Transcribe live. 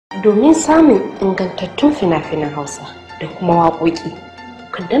Domin samun ingantattun fina-finan Hausa da kuma waƙoƙi,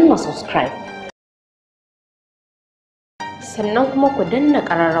 ku danna subscribe. Sannan kuma ku danna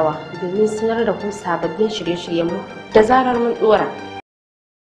ƙararrawa domin sanar da ku sababbin shirye-shiryenmu da zarar mun ɗora.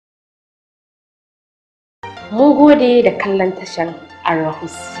 Mun gode da kallon tashar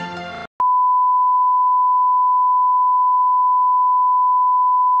AL-RAHUZ.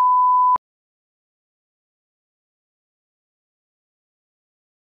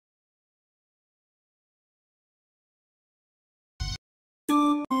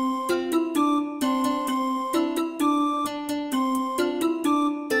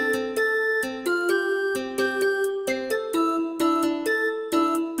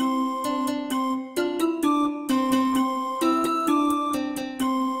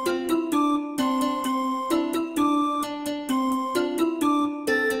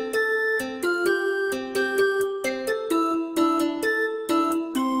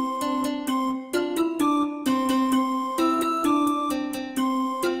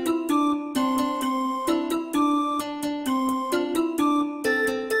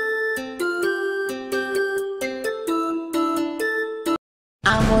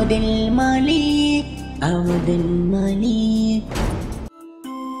 Abdulmaleeq, Abdulmaleeq.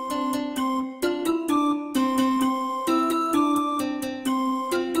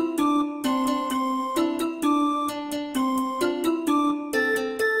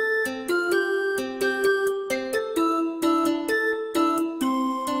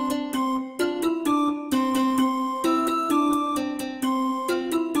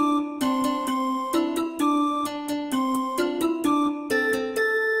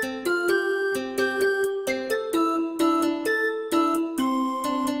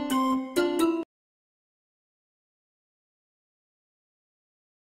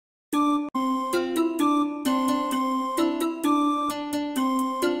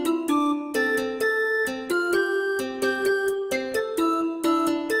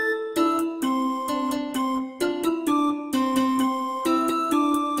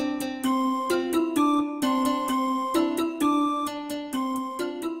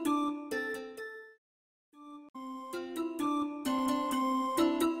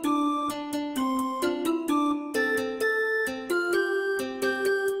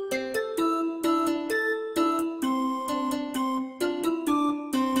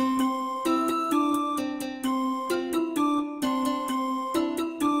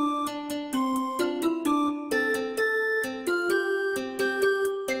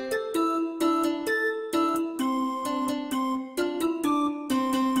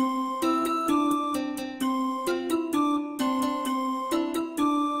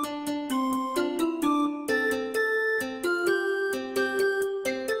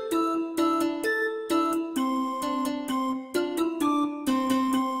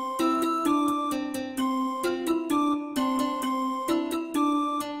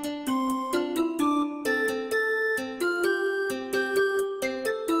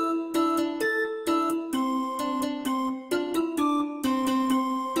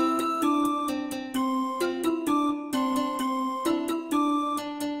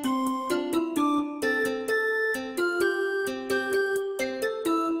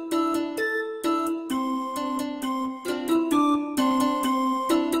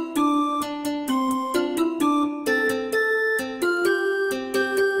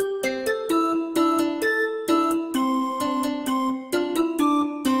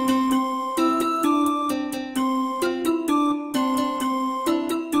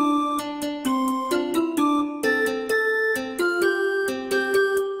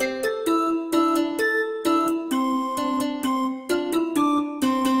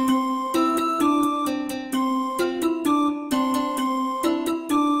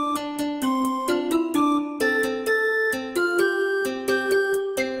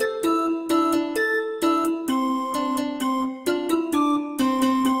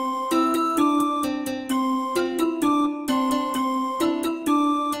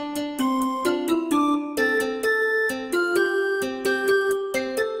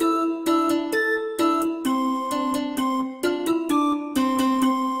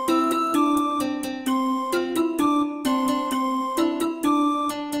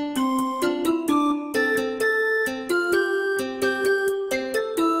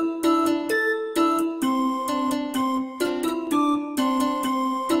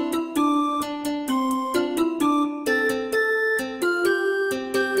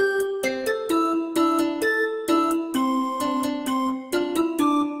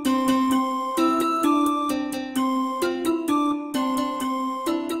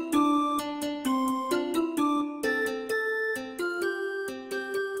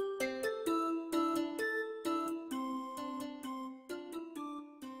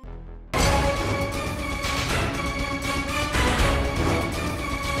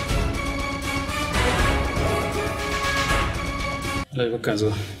 Allah ya baka zo.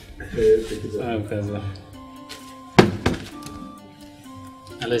 Ka zo.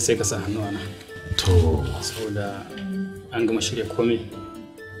 Allah sai ka sa hannu ana. To. Saboda an gama shirya komai.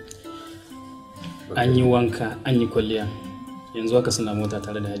 An yi wanka, an yi kwalliya. Yanzu haka suna mota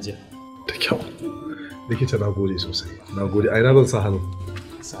tare da Hajiya. Da kyau. Likita na gode sosai. Na gode. Ai na zan sa hannu.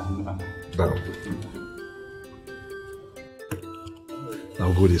 Sa hannu ana.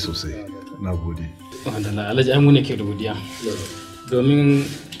 Na gode sosai. Na gode. Wadanda Alhaji ai mu ne ke da godiya. Domin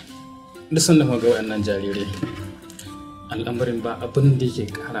duk sanda muka ga waɗannan jarirai al'amarin ba abin da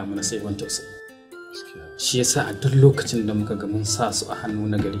yake kara mana sai ban tausayi. Shi yasa a duk lokacin da muka ga mun sa su a hannu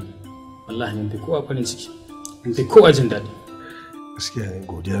na gari wallahi mun fi kowa farin ciki. Mun fi kowa jin daɗi. Gaskiya ne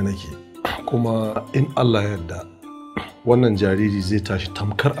godiya nake. Kuma in Allah ya yarda wannan jariri zai tashi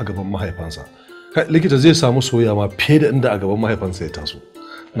tamkar a gaban mahaifansa. Likita zai samu soyayya ma fiye da inda a gaban mahaifansa ya taso.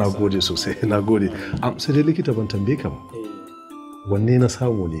 Na gode sosai, na gode. Sai dai likita ban tambaye ka ba. Wanne na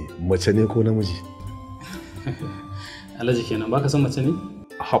samu ne, mace ne ko namiji? Alhaji kenan baka son mace ne?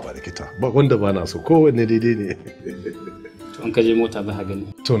 Haɓa likita, ba wanda ba na so, kowanne daidai ne. To an ka je mota za ka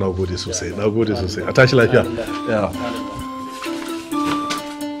gani. To na gode sosai, na gode sosai. A tashi lafiya.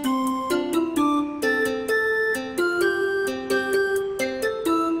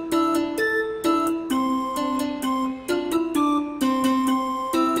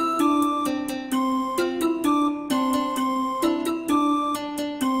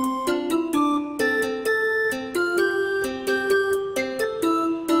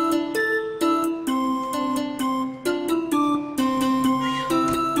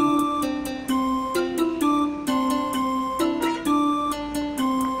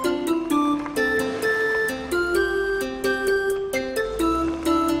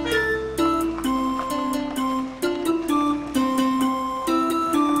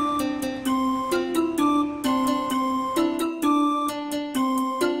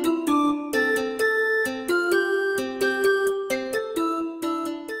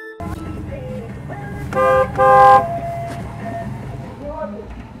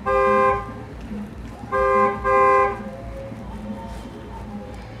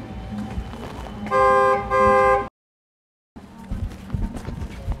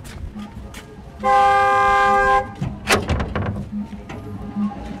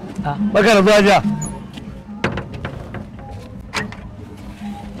 Baka da zuwa jiya.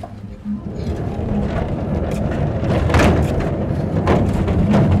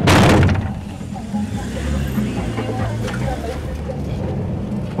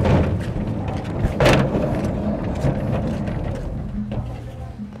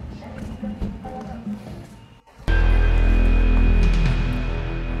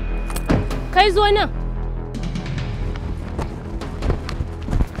 Kai zo nan.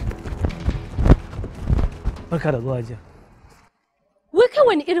 Barka da zuwa jiya. Wai kai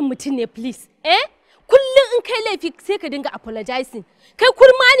wani irin mutum ne please? Kullum in kai laifi sai ka dinga apologizing. Kai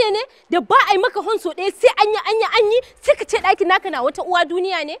kurma ne da ba a yi maka honso ɗaya sai an yi sai ka ce ɗakin naka na wata uwa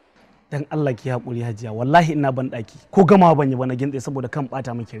duniya ne? Dan Allah ki haƙuri Hajiya, wallahi ina ban ɗaki ko gama ban yi ba na gintse saboda kan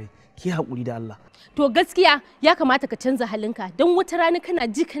ɓata miki rai. Ki haƙuri da Allah. To gaskiya ya kamata ka canza halinka don wata rana kana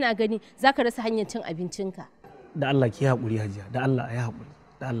ji kana gani zaka rasa hanyar cin abincinka. Da Allah ki haƙuri Hajiya, da Allah ya haƙuri,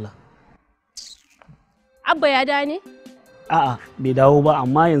 da Allah. Abba ya da ne? A'a bai dawo ba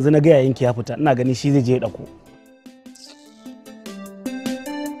amma yanzu na ga yayinki ya fita ina gani shi zai je ya ɗauko.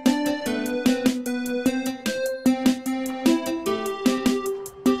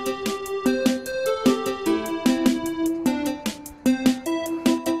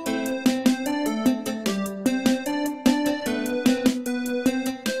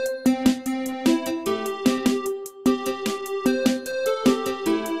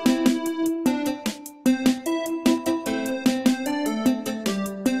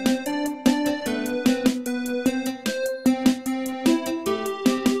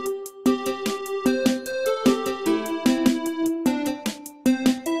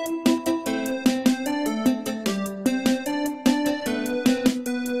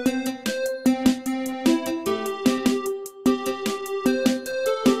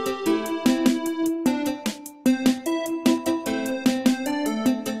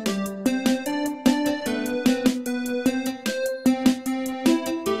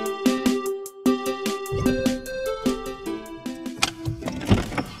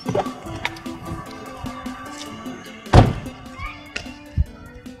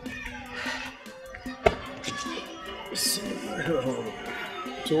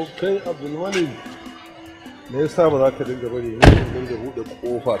 To kai Abdulmaleeq me yasa ba za ka dinga bari ni dinga buɗe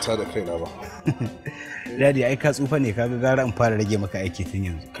kofa ta da kaina ba? Dadi ai ka tsufa ne kaga gara in fara rage maka aiki tun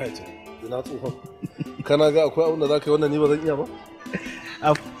yanzu. Kai ce ina tsufa. Kana ga akwai abin da za ka yi wannan ni ba zan iya ba?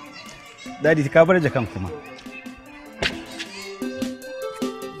 Dadi ka bar jakan kuma.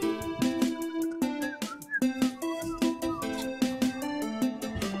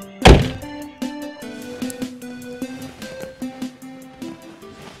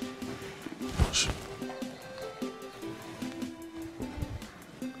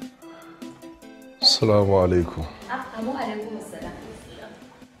 Assalamu alaikum. Assalamu alaikum assalam.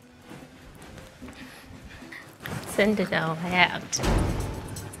 Sanda dawo ya Abdu.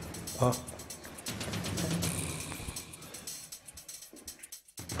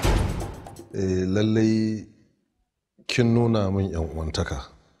 Lallai kin nuna min yan uwantaka.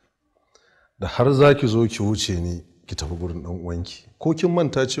 Da har za ki zo ki wuce ni ki tafi gurin dan uwanki. Ko kin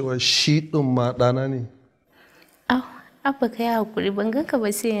manta cewa shi din ma ɗana ne? Abba ka yi hakuri ban ganka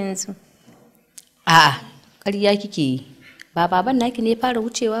ba sai yanzu. A'a, ƙarya kike yi. Ba baban naki ne fara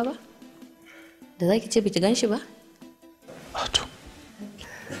wucewa ba? Da zaki ce biki gan shi ba? To.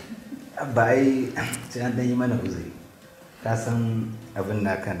 Bai sai an dan yi mana uzuri. Ka san abin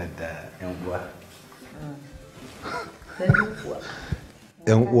naka na da yan uwa.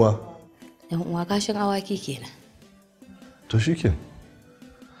 Yan uwa. Yan uwa kashin awaki kenan. To shikenan.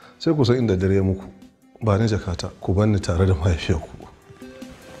 Sai ku san inda dare muku. Ba ni jakata ku banni tare da mahaifiyarku.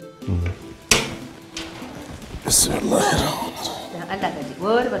 Bismillahirrahmanirrahim. Dan Allah ka ji.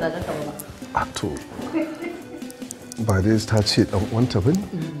 Wai ba da ka ba. To. Ba dai ta ce dan uwanta bane?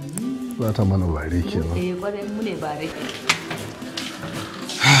 Za ta mana bare kenan. Kwarai mu ne bare.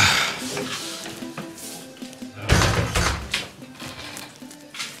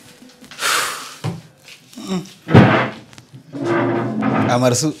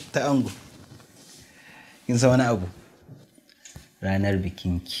 Amarsu ta ango. Kin san wani abu? Ranar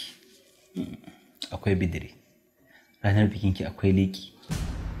bikinki akwai bidire. Ranar bikinki akwai leki.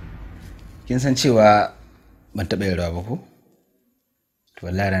 Kin san cewa ban taɓa yin rawa ba ko? To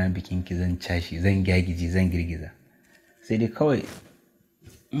wallahi ranar bikinki zan cashi, zan gyagiji, zan girgiza. Sai dai kawai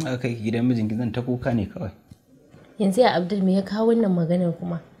in aka kai gidan mijinki zan ta kuka ne kawai. Yanzu ya Abdul me ya kawo wannan maganar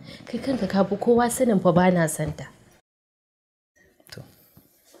kuma? Kai kanka ka fi kowa sanin fa ba na santa. To.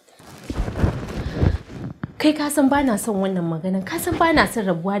 Kai ka san ba na son wannan maganar, ka san ba na son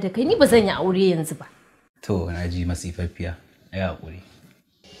rabuwa da kai, ni ba zan yi aure yanzu ba. To na ji masifaffiya, ai haƙuri.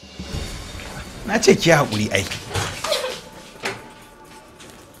 Na ce ki haƙuri ai.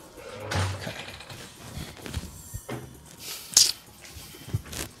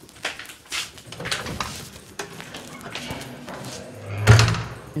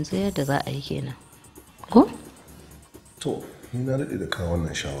 Yanzu yadda za a yi kenan. Ko? To, ni na daɗe da kawo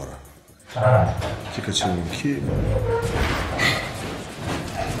wannan shawara. Kika ce min ke.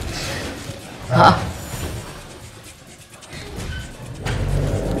 A'a.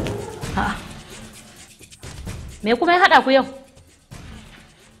 Me kuma ya haɗa ku yau?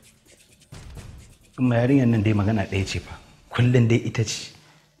 Kuma yarinyar nan dai magana ɗaya ce fa. Kullum dai ita ce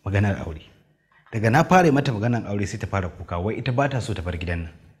maganar aure. Daga na fara mata maganar aure sai ta fara kuka wai ita ba ta so ta bar gidan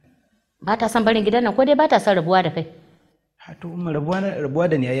nan. Ba ta son barin gidan nan ko dai ba ta son rabuwa da kai? Ha to umma rabuwa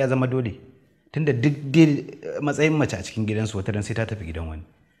da ni ai ya zama dole. Tunda duk dai matsayin mace a cikin gidansu wata dan sai ta tafi gidan wani.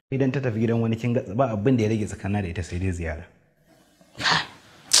 Idan ta tafi gidan wani kin ga ba abin da ya rage tsakanin da ita sai dai ziyara.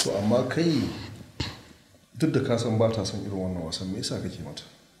 To amma kai duk da ka san ba ta son irin wannan wasan me yasa kake mata?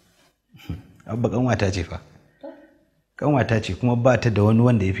 Abba kanwata ce fa. Kanwata ce kuma ba ta da wani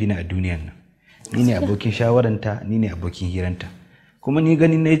wanda ya fi ni a duniyar nan. Ni ne abokin shawaranta, ni ne abokin hiranta. Kuma ni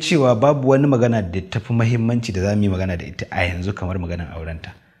gani na cewa babu wani magana da ta fi muhimmanci da za mu yi magana da ita a yanzu kamar maganar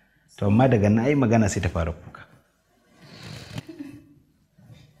aurenta. To amma daga na yi magana sai ta fara kuka.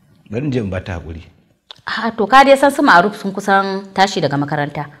 Bari in je in ba ta haƙuri. To ka dai san su Ma'aruf sun kusan tashi daga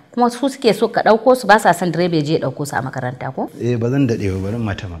makaranta. Kuma su suke so ka ɗauko su ba sa son direba je ya ɗauko su a makaranta ko? Ba zan daɗe ba bari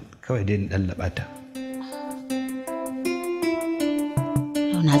mata ma kawai dai in ɗallaɓa ta.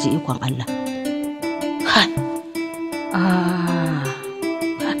 Yau na ji ikon Allah.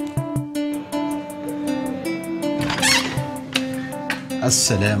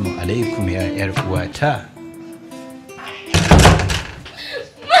 Assalamu alaikum ya ‘yar uwata.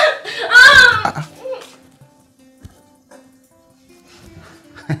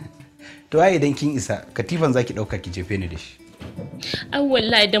 To ai idan kin isa katifan zaki dauka ki jefe ni da shi. Ai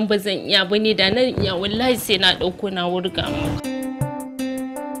wallahi dan ba zan iya bane da nan iya wallahi sai na dauko na wurga mu.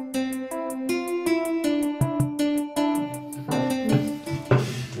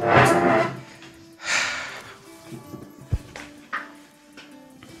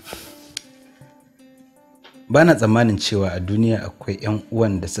 Bana tsammanin cewa a duniya akwai 'yan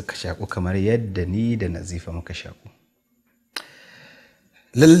uwan da suka shaku kamar yadda ni da Nazifa muka shaku.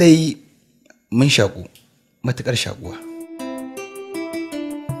 Lallai mun shaku matuƙar shakuwa.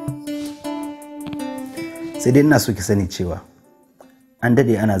 sai dai ina so ki sani cewa an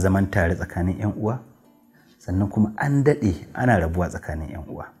daɗe ana zaman tare tsakanin 'yan uwa sannan kuma an daɗe ana rabuwa tsakanin 'yan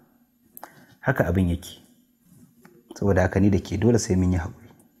uwa. Haka abin yake, saboda haka ni da ke dole sai mun yi haƙuri.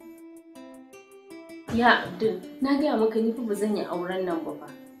 Ya Abdul, na gaya maka ni fa ba zan yi auren nan ba.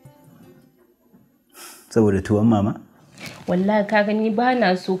 Saboda tuwon mama? Wallahi ka gani ba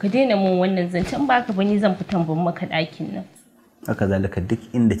na so ka daina mun wannan zancen, ba ka bani zan fitan ban maka ɗakin nan. Haka zalika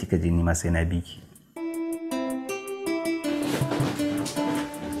duk inda kika je ni ma sai na bi ki.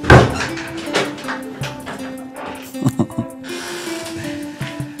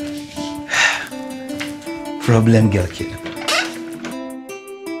 Problem girl kenan.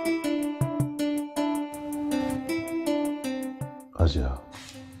 Hajiya.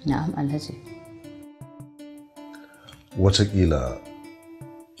 Na'am Alhaji. Wataƙila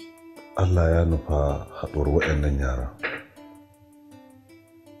Allah ya nufa haɗuwar waɗannan yara.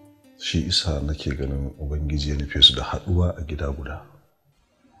 Shi isa nake ganin Ubangiji ya nufe su da haɗuwa a gida guda.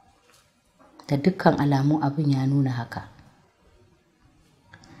 Da dukkan alamu abin ya nuna haka.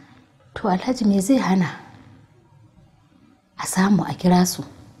 To Alhaji me zai hana a samu a kira su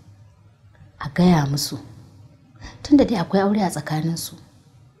a gaya musu, tunda dai akwai aure a tsakaninsu.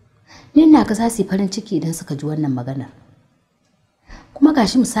 Ni na ga za su yi farin ciki idan suka ji wannan maganar. Kuma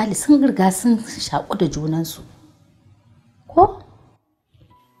gashi misali sun riga sun shaƙu da junansu. Ko?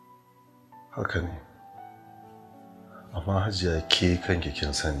 Haka ne. Amma Hajiya ke kanki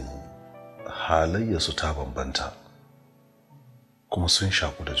kin sani halayyarsu ta bambanta kuma sun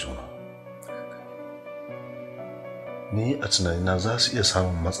shaƙu da juna. Ni a tunanina za su iya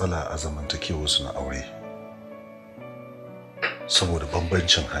samun matsala a zamantakewarsu na aure saboda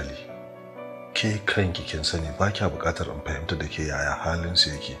bambancin hali. Ke kanki kin sani ba kya buƙatar in fahimta da ke yaya halinsu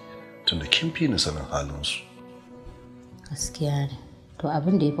yake tunda kin fi ni sanin halinsu. Gaskiya ne. To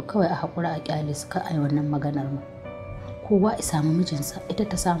abin da ya fi kawai a haƙura a ƙyale su ka ai wannan maganar mu. Kowa ya samu mijinsa, ita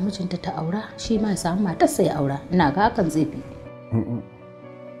ta samu mijinta ta aura, shi ma ya samu matarsa ya aura. Ina ga hakan zai fi.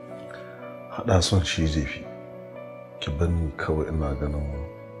 Haɗa son shi zai fi. Ki bani kawai ina ganin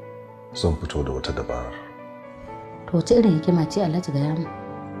zan fito da wata dabarar. To wace irin hikima ce Alhaji gaya mu?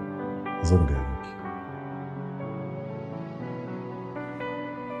 Zan gaya miki.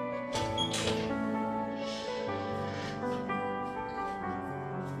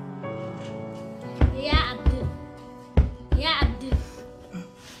 Ya Abdul. Ya Abdul.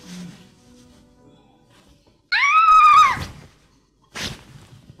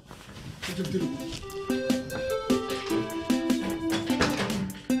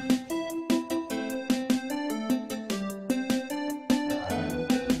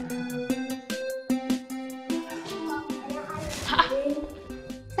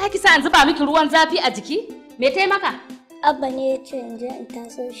 Ki sa an zuba miki ruwan zafi a jiki? Me tai maka? Abba ne ya ce in je in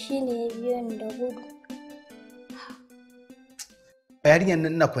taso, shi ne ya biyo ni da gudu. Yarinyar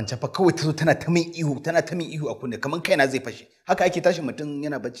nan ina kwance fa kawai ta zo tana ta min ihu a kunne kamar kaina zai fashe. Haka ake tashi mutum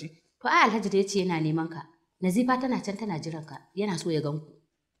yana bacci? To ai Alhaji da ya ce yana neman ka. Nazifa tana can tana jiran ka. Yana so ya gan ku.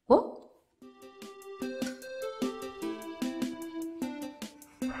 Ko?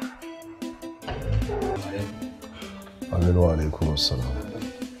 Aminu alaikum assalam.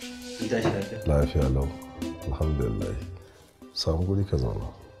 Lafiya lau. Alhamdulillah. Samu guri ka zauna.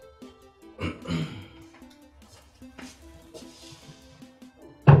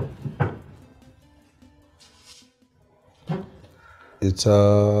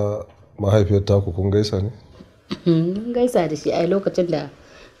 Ita mahaifiyar taku kun gaisa ne? Gaisa da shi ai lokacin da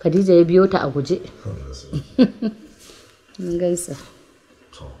Khadija ya biyo ta a guje. Gaisa.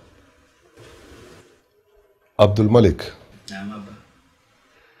 Abdulmaleeq.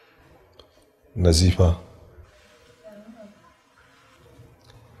 Nazifa.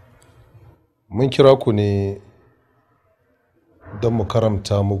 Mun kira ku ne don mu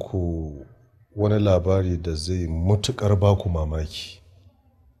karamta muku wani labari da zai mutukar baku mamaki.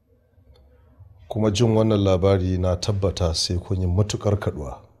 Kuma jin wannan labari na tabbata sai kun yi matukar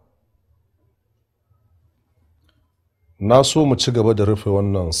kaduwa. Na so mu ci gaba da rufe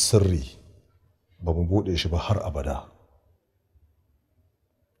wannan sirri ba mu bude shi ba har abada.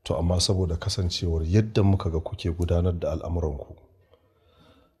 To amma saboda kasancewar yadda muka ga kuke gudanar da al'amuranku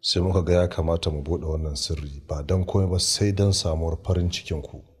sai muka ga ya kamata mu bude wannan sirri ba don komai ba sai don samuwar farin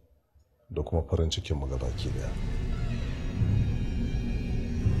cikinku da kuma farin cikinmu gabaki daya.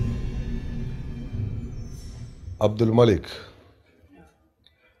 Abdulmaleeq,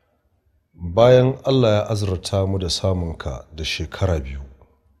 bayan Allah ya azurta mu da samunka da shekara 2,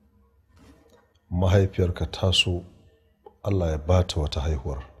 mahaifiyarka ta so Allah ya bata wata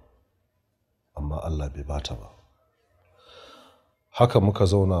haihuwar, amma Allah bai bata ba. haka muka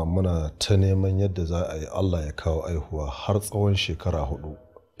zauna muna ta neman yadda za a yi Allah ya kawo aihuwa har tsawon shekara 4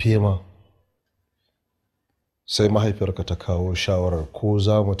 fema. Sai mahaifiyarka ta kawo shawarar ko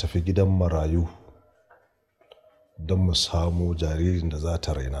za mu tafi gidan marayu don mu samu jaririn da za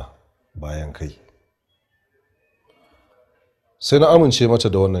ta raina bayan kai. Sai na amince mata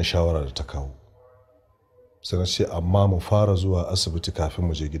da wannan shawarar da ta kawo. Sai na ce amma mu fara zuwa asibiti kafin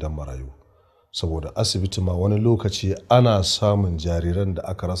mu je gidan marayu, saboda asibiti ma wani lokaci ana samun jariran da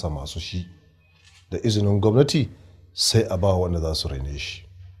aka rasa masu shi, da izinin gwamnati sai a ba wanda za su raine shi.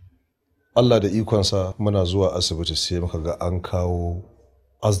 Allah da ikonsa muna zuwa asibiti sai muka ga an kawo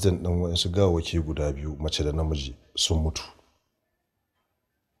accident ɗin waɗansu gawaki guda 2, mace da namiji sun mutu,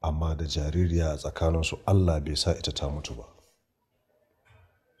 amma da jaririya a tsakaninsu Allah bai sa ita ta mutu ba.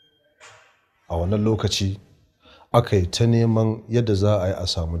 A wannan lokaci aka yi ta neman yadda za a yi a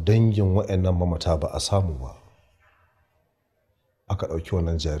samu dangin waɗannan mamata, ba a samu ba. Aka ɗauki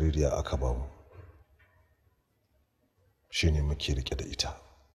wannan jaririya aka ba mu, shi ne muke riƙe da ita.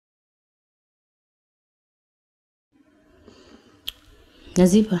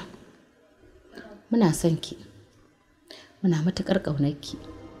 Nazifa, muna son ki, muna matuƙar ƙaunar ki.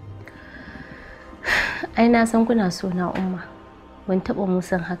 Ai na san kuna so na umma, ban taɓa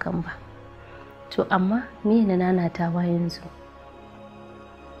musan hakan ba. To amma me na nanatawa yanzu?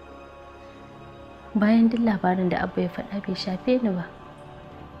 Bayan duk labarin da Abba ya faɗa bai shafe ni ba.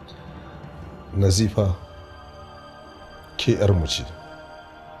 Nazifa, ke 'yarmu ce,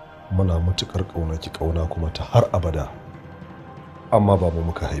 muna matuƙar ƙaunar ki, ƙauna kuma ta har abada. Amma ba mu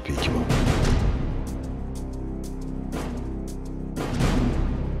muka haife ki ba.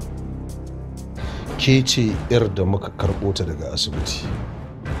 Ke ce 'yar da muka karɓo ta daga asibiti.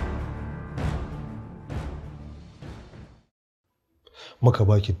 Muka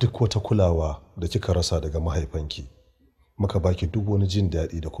baki duk wata kulawa da kika rasa daga mahaifanki. Muka baki duk wani jin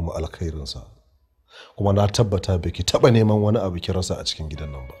daɗi da kuma alkhairinsa. Kuma na tabbata baki taɓa neman wani abu ki rasa a cikin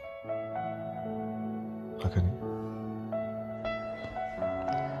gidan nan ba. Haka ne?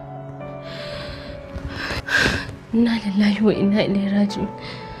 Inna lillahi wa inna ilaihi raji'un.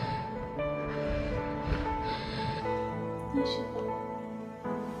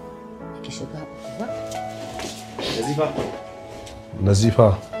 Ki shiga ba.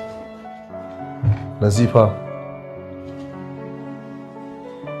 Nazifa. Nazifa.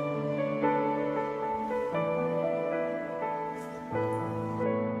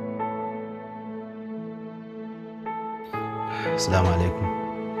 Assalamu alaikum.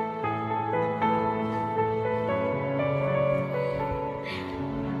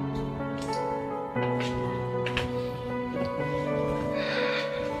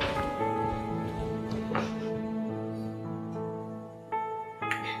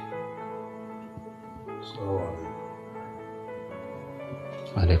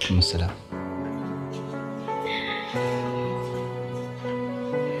 Alaikum assalam.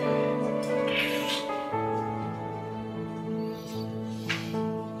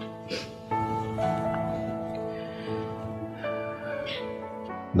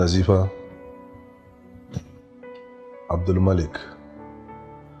 Nazifa, Abdulmaleeq,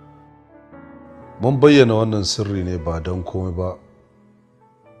 mun bayyana wannan sirri ne ba don komai ba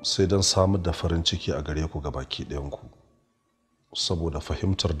sai don samar da farin ciki a gare ku gabaki ɗayanku. Saboda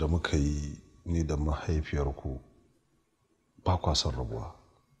fahimtar da muka yi ni da mahaifiyarku ba kwa son rabuwa,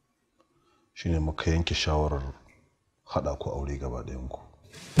 shine muka yanke shawarar haɗa ku aure gaba ɗayanku.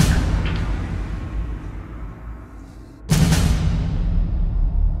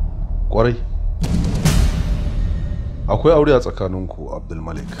 Kwarai, akwai aure a tsakaninku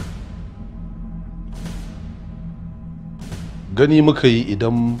Abdulmaleeq. Gani muka yi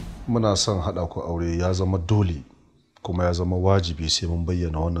idan muna son haɗa ku aure ya zama dole kuma ya zama wajibi sai mun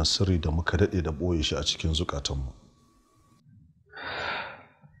bayyana wannan sirri da muka daɗe da ɓoye shi a cikin zukatanmu.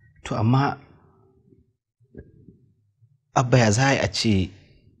 To amma Abba, ya za a ce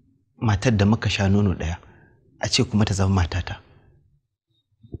matar da muka sha nono ɗaya a ce kuma ta zama matata?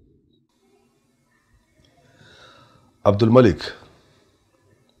 Abdulmaleeq,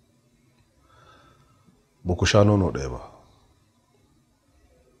 ba ku sha nono ɗaya ba.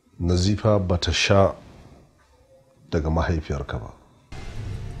 Nazifa ba ta sha daga mahaifiyarka ba,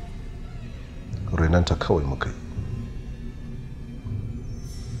 renanta kawai muka yi.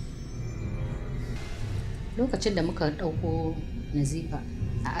 Lokacin da muka ɗauko Nazifa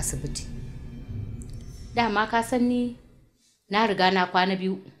a asibiti, dama ka san ni na riga na kwana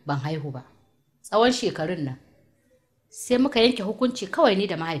 2 ban haihu ba tsawon shekarun nan. Sai muka yanke hukunci kawai ni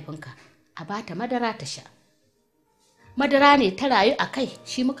da mahaifinka a bata madara ta sha. Madara ne ta rayu a kai,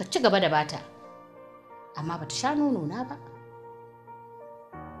 shi muka ci gaba da bata, amma bata sha nono na ba.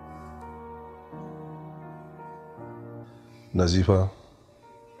 Nazifa,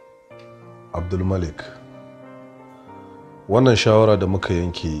 Abdulmaleeq, wannan shawara da muka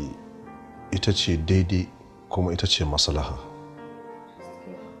yanke ita ce daidai kuma ita ce maslaha.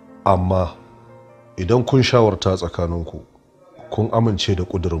 Amma idan kun shawarta tsakaninku kun amince da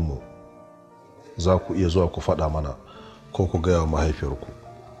ƙudurinmu, za ku iya zuwa ku faɗa mana ko ku gaya wa mahaifiyarku.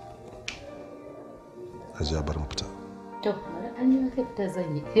 Hajiya bar mu fita. To, an yi maka fita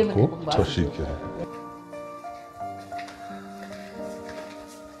zan yi. Sai mu tafi ba. To shi kenan.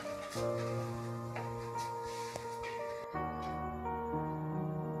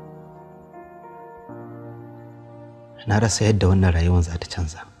 Na rasa yadda wannan rayuwar za ta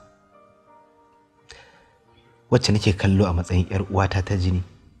canza. Wacce nake kallo a matsayin 'yar uwata ta jini,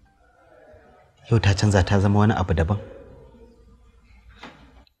 yau ta canza ta zama wani abu daban.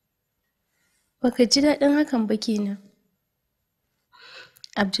 Baka ji daɗin hakan ba kenan.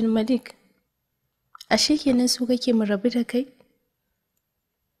 Abdulmaleeq, ashe kenan su kake mu rabu da kai?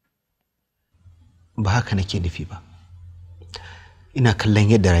 Ba haka nake nufi ba. Ina kallon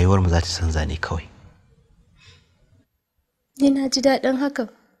yadda rayuwarmu za ta canza ne kawai. Ni na ji daɗin hakan.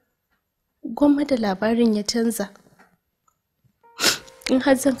 Gwamma da labarin ya canza. In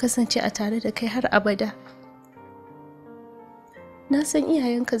har zan kasance a tare da kai har abada. Na san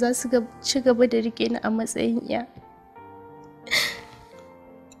iyayenka za su ci gaba da rike ni a matsayin iya.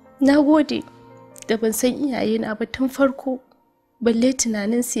 Na gode da ban san iyayena ba tun farko, balle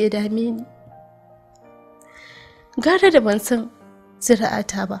tunanin su ya dame ni. Gara da ban san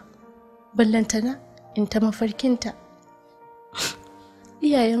zuri'ata ba, ballantana in ta mafarkinta.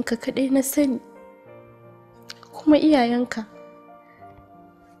 Iyayenka kaɗai na sani, kuma iyayenka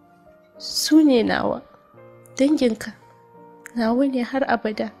su ne nawa, danginka nawa ne har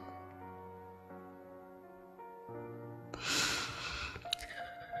abada.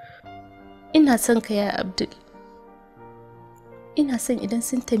 Ina son ka ya Abdul. Ina son idan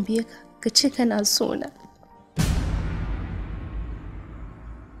sun tambaye ka, ka ce kana so na.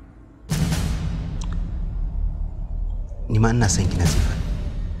 Ni ma ina son ki Nazifa,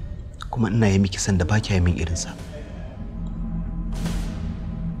 kuma ina yi miki san da ba ki yi min irinsa.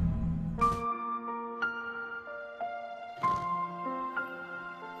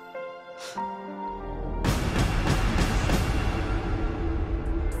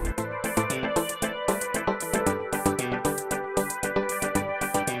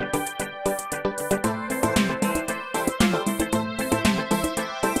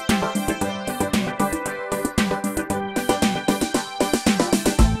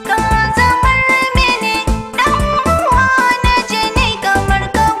 Ka zamar mini ɗan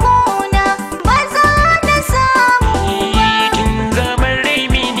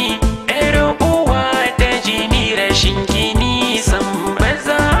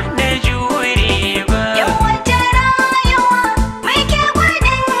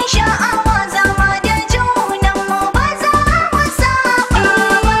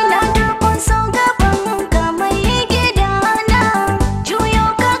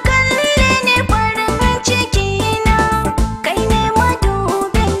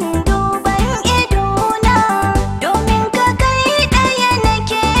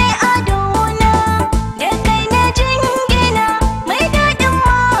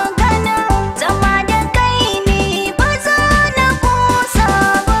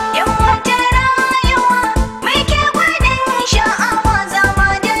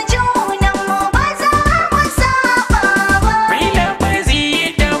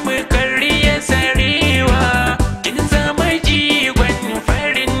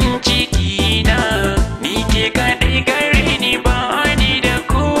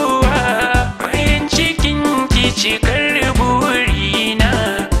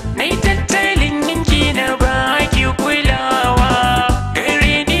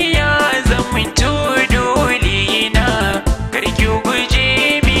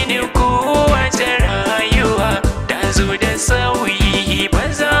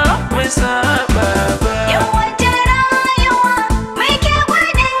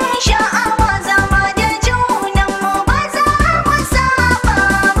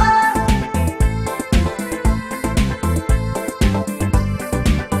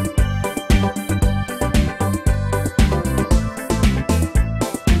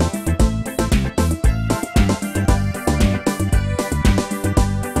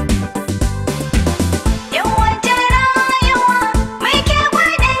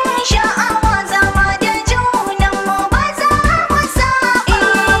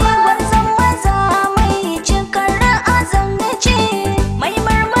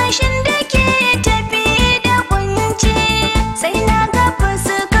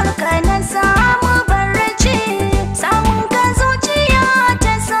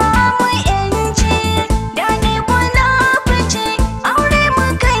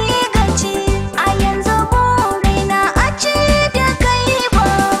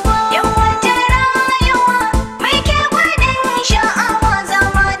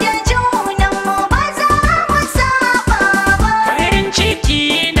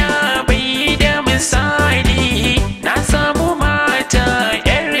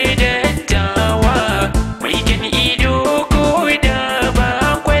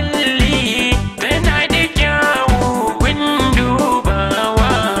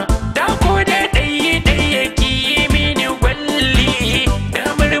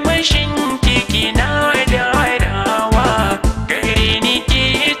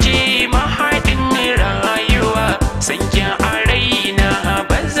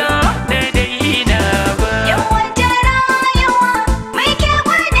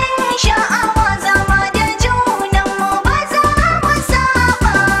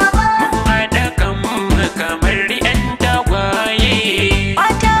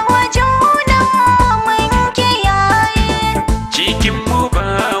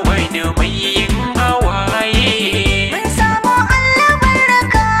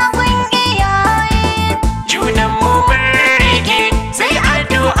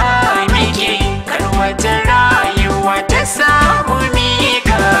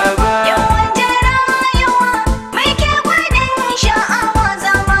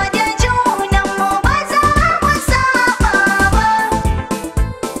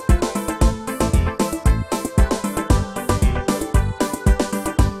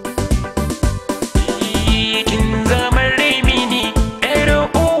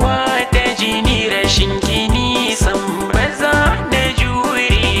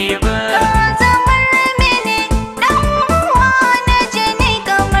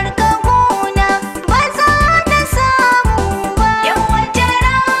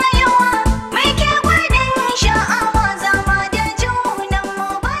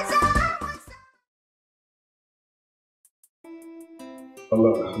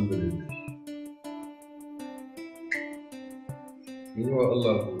Allah alhamdulillah. Yi wa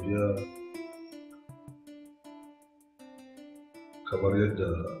Allah godiya kamar yadda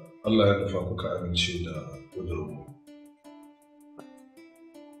Allah ya nufa kuka amince da ƙudurmu.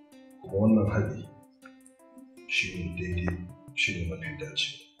 Kuma wannan haɗi shi ne daidai, shi ne mafi dace.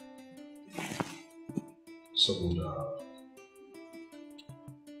 Saboda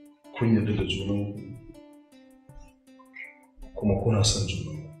kun yarda da junanku kuma kuna son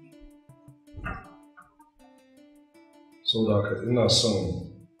junanku. Saboda haka ina son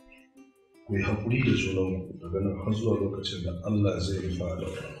ku yi haƙuri da junanku daga nan har zuwa lokacin da Allah zai rufa da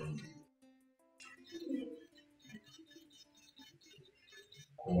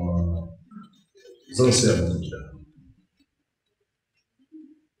kuma zan saya muku gida.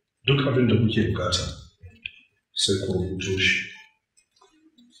 Duk abin da kuke bukata sai ku rubuto shi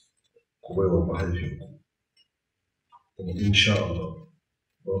ku bai wa mahaifinku. Kuma insha Allah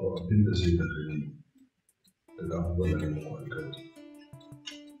babu abin da zai gagare ni daga abubuwan da muku alƙawari.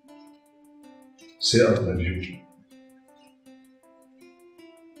 Sai abu na biyu,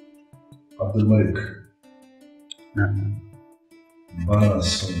 Abdulmaleeq, ba na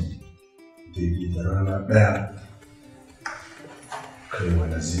son daidai da rana ɗaya kai wa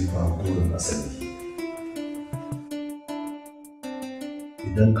Nazifa gurin asali.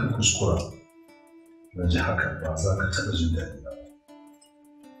 Idan ka kuskura na ji haka ba za ka taɓa jin daɗi ba.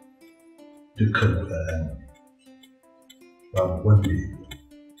 Dukkan kuɗaɗen babu wanda ya yi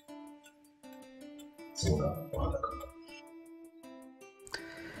saboda wahala kanka.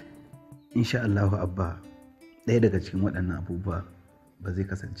 Insha Allahu Abba, ɗaya daga cikin waɗannan abubuwa ba zai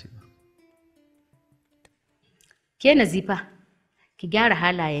kasance ba. Ke Nazifa, ki gyara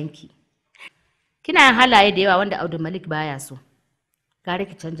halayenki. Kina yin halaye da yawa wanda Abdulmaleeq baya so. Gare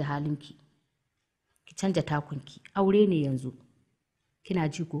ki canja halinki. Ki canja takunki. Aure ne yanzu. Kina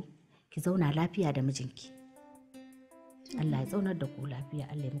ji ko? Ki zauna lafiya da mijinki. Allah ya zaunar da ku lafiya,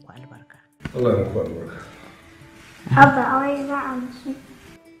 Allah ya muku albarka. Allah ya muku albarka. Abba aure za a musu.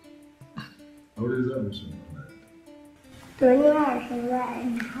 Aure za a musu. To ni ma yaushe za a yi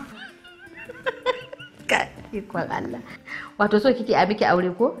na. Ka ikon Allah. Wato so kike a miki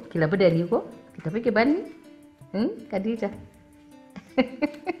aure ko? Ki rabu da ni ko? Ki tafi ki banni? Khadija.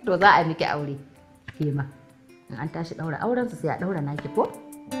 To za a miki aure. Ke ma. In an tashi daura auren su sai a daura naki ko?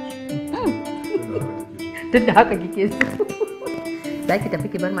 Duk da haka kike so. Za ki tafi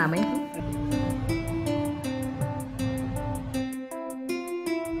ki bar mamanki?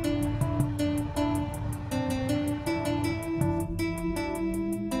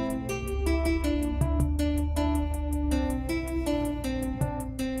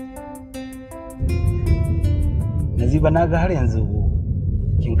 Naziba, na ga har yanzu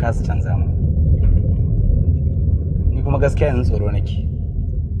kin kasa canza mu. Ni kuma gaskiya yanzu tsoro nake.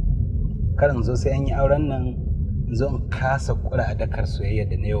 Kar in zo sai an yi auren nan in zo in kasa kura a dakar soyayya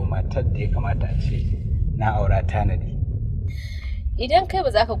da na yau matar da ya kamata a ce na aura tanadi. Idan kai ba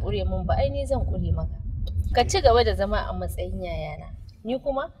za ka kure mun ba, ai ni zan kure maka. Ka ci gaba da zama a matsayin yayana. Ni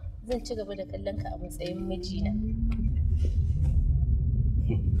kuma zan ci gaba da kallon ka a matsayin mijina.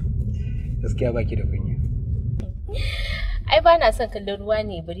 Gaskiya baki da kunya. Ai ba na son kallon ruwa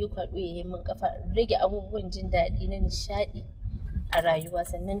ne bari kwaɗo ya yi min kafa, rage abubuwan jin daɗi na nishaɗi a rayuwa,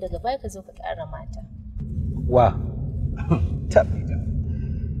 sannan daga baya ka zo ka ƙara mata. Wa, tabbita.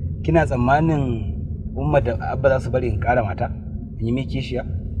 Kina tsammanin Umma da Abba za su bari in ƙara mata? In yi miki kishiya?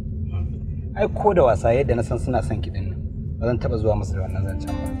 Ai ko da wasa yadda na san suna son kiɗin nan, ba zan taɓa zuwa musu da wannan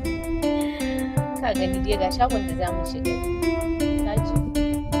zancen ba. Ka gani dai ga shagon da za mu shiga. Ka ji?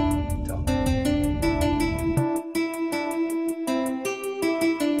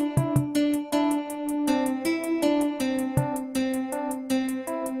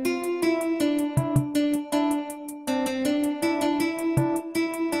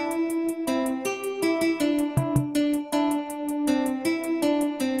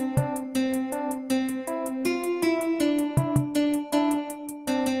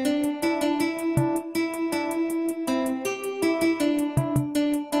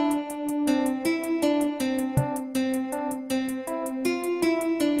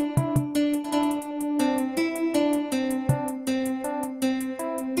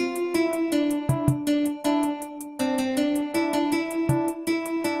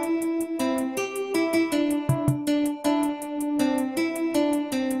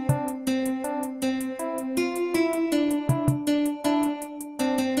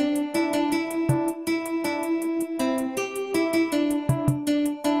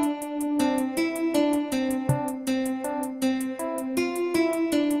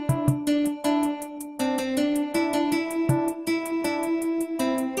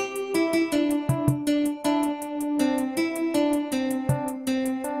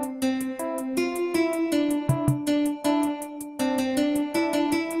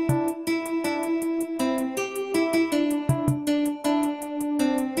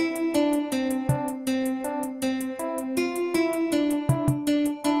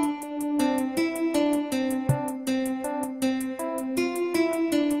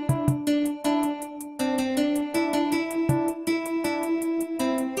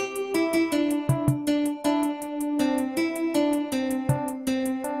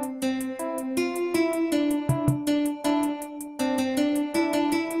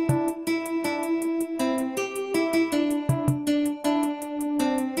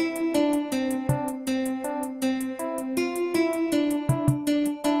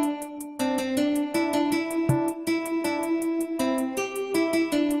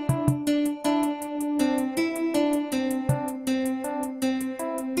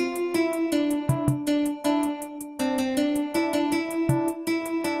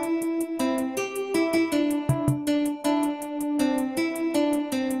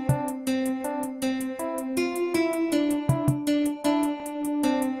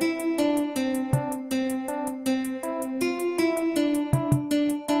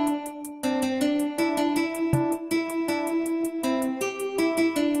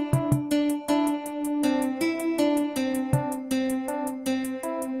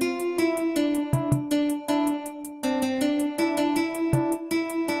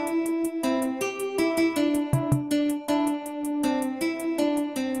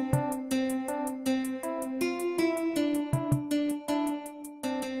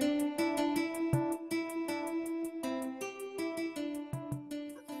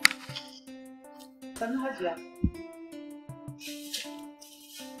 Sannu Hajiya.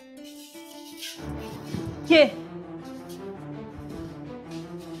 Ke.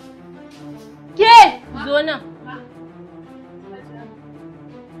 Ke, zo nan.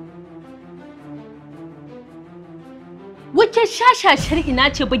 Wace shashashar ina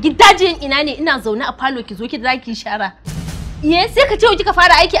ce ba gidajen ina ne ina zaune a falo ki zo ki da ki shara. Iye sai ka ce kika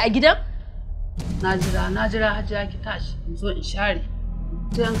fara aiki a gidan? Na jira Hajiya ki tashi in zo in share.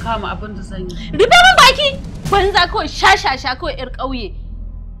 Sai an kama abin da zan yi. Rufe min baki. Banza kawai shashasha kawai yar ƙauye.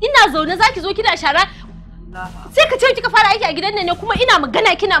 Ina zaune zaki zo kina shara. Sai ka ce kika fara aiki a gidan nan ne kuma ina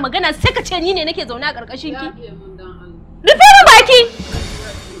magana kina magana sai ka ce ni ne nake zaune a ƙarƙashin ki. Rufe min baki.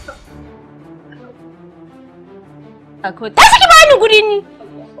 Ta saki bani guri ni.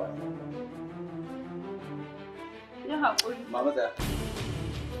 Ya haƙuri. Mama tsaya.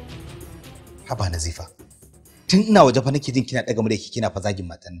 Haba Nazifa. Tun ina waje fa nake jin kina daga murya kina fa zagin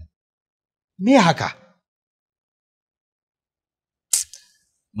matan nan. Me haka?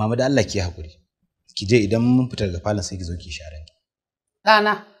 Mama da Allah ki haƙuri. Ki je idan mun fita daga falon sai ki zo ki share ki.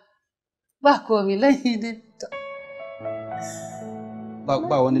 Ɗana. Ba komai laifi ne. Ba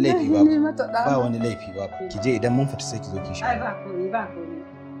wani laifi ba. Ba wani laifi ba. Ki je idan mun fita sai ki zo ki share. Ai ba komai.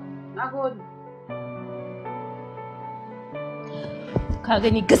 Nagode. Ka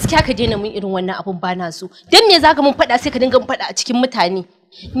gani gaskiya ka daina min irin wannan abun ba na so. Dan me zaka mun faɗa sai ka dinga mun faɗa a cikin mutane?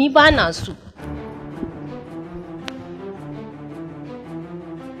 Ni ba na so.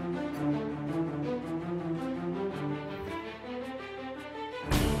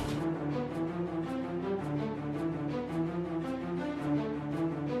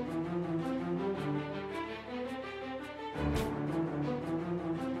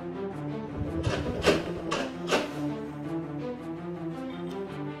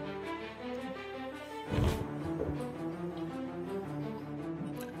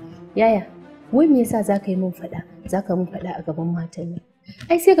 Yaya, wai me yasa za ka yi min faɗa? Za ka min faɗa a gaban matan nan?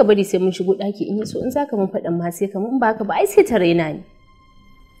 Ai sai ka bari sai mun shigo ɗaki in yi so in za ka min faɗan ma sai ka mun ba ka ba ai sai ta raina ni.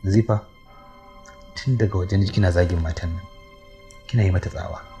 Zifa, tun daga wajen kina zagin matan nan, kina yi mata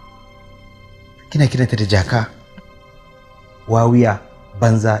tsawa. Kina kiranta da jaka, wawiya,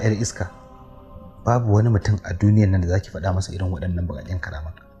 banza, 'yar iska. Babu wani mutum a duniyar nan da zaki faɗa masa irin waɗannan baƙaƙen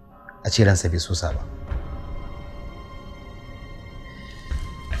kalaman. A ce ransa bai so sa ba.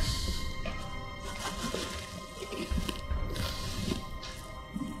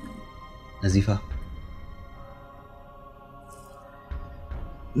 Nazifa,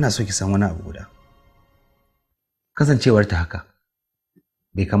 ina so ki san wani abu guda. Kasancewar ta haka,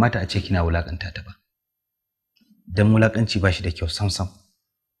 bai kamata a ce kina wulakanta ta ba. Dan wulakanci ba shi da kyau sam.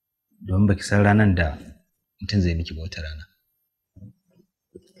 Domin baki san ranar da mutum zai miki ba wata rana.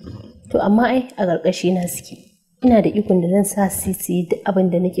 To amma ai a ƙarƙashi na suke. Ina da ikon da zan sa su yi duk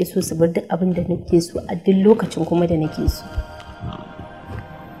abin da nake so su bar duk abin da nake so a duk lokacin kuma da nake so.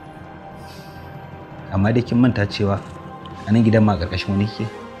 Amma dai kin manta cewa a nan gidan ma ƙarƙashin wani kike?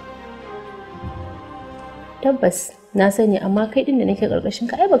 Tabbas na sani amma kai din da nake ƙarƙashin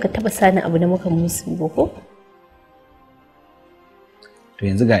ka ai baka taba sani abu da muka musu ba ko? To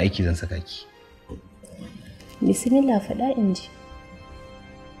yanzu ga aiki zan saka ki. Bismillah faɗa in ji.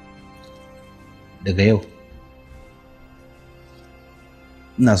 Daga yau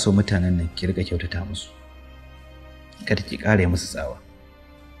ina so mutanen nan ki rika kyautata musu. Kada ki ƙara musu tsawa.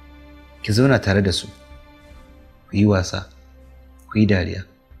 Ki zauna tare da su. Ku yi wasa, ku yi dariya,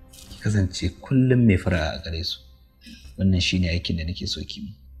 ki kasance kullum mai fara'a a gare su. Wannan shine aikin da nake so ki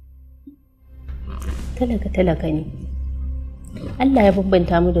yi. Talaka ne. Allah ya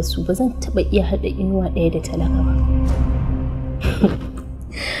bambanta mu da su, ba zan taɓa iya haɗa inuwa ɗaya da talaka ba.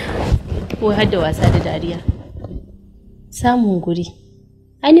 Ko har da wasa da dariya. Samun guri.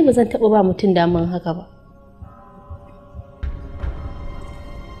 Ai ba zan taɓa ba mutum daman haka ba.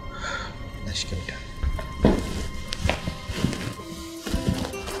 Na shi kyauta.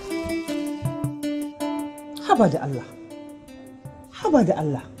 Haba da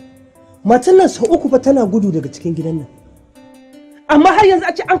Allah. Matan nan sau uku fa tana gudu daga cikin gidan nan. Amma har yanzu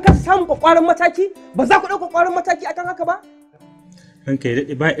a ce an kasa samun kwakwaran mataki? Ba za ku ɗauka kwakwaran mataki akan haka ba? Ranka ya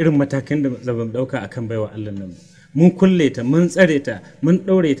daɗe ba irin matakan da zaban ɗauka akan baiwa Allah nan. Mun kulle ta, mun tsare ta, mun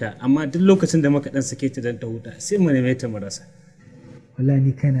ɗaure ta, amma duk lokacin da muka ɗan sake ta don ta huta sai mu neme ta mu rasa. Wallahi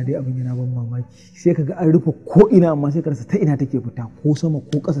ni kaina dai abin yana ban mamaki. Sai kaga an rufe ko ina amma sai ka rasa ta ina take fita, ko sama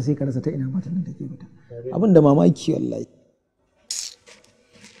ko ƙasa sai ka rasa ta ina matan nan take fita. Abin da mamaki wallahi.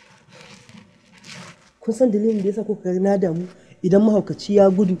 Kun san dalilin da yasa kuka na damu idan mahaukaci ya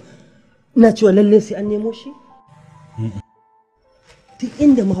gudu ina cewa lalle sai an nemo shi? Duk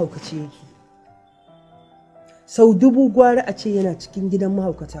inda mahaukaci yake sau dubu gwara a ce yana cikin gidan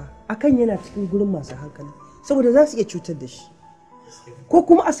mahaukata akan yana cikin gurin masu hankali, saboda za su iya cutar da shi, ko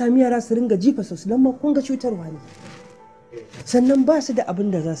kuma a sami yara su ringa jifa su nan ma kun ga cutarwa ne. Sannan ba su da abin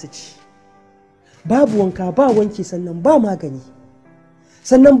da za su ci, babu wanka ba wanki, sannan ba magani,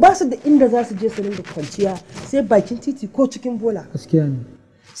 sannan ba su da inda za su je su ringa kwanciya sai bakin titi ko cikin bola. Gaskiya ne.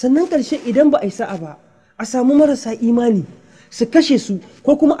 Sannan ƙarshe idan ba a yi sa'a ba a samu marasa imani su kashe su,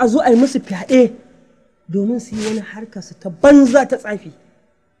 ko kuma a zo a yi musu fyaɗe domin su yi wani harka su ta banza ta tsafi.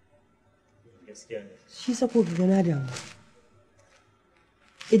 Shi sako ga na damu.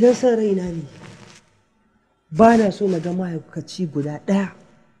 Idan son raina ne ba na so na ga mahaukaci guda ɗaya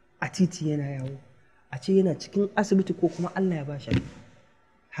a titi yana yawo, a ce yana cikin asibiti ko kuma Allah ya ba shi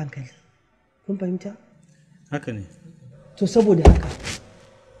hankali. Kun fahimta? Haka ne. To saboda haka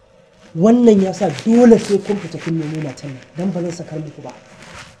wannan ya sa dole sai kun fita kun nemi matan nan, don ba zan sakar muku ba.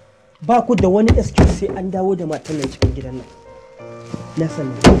 Ba ku da wani excuse sai an dawo da matan nan cikin gidan nan. Na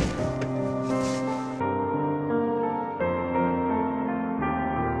sanin.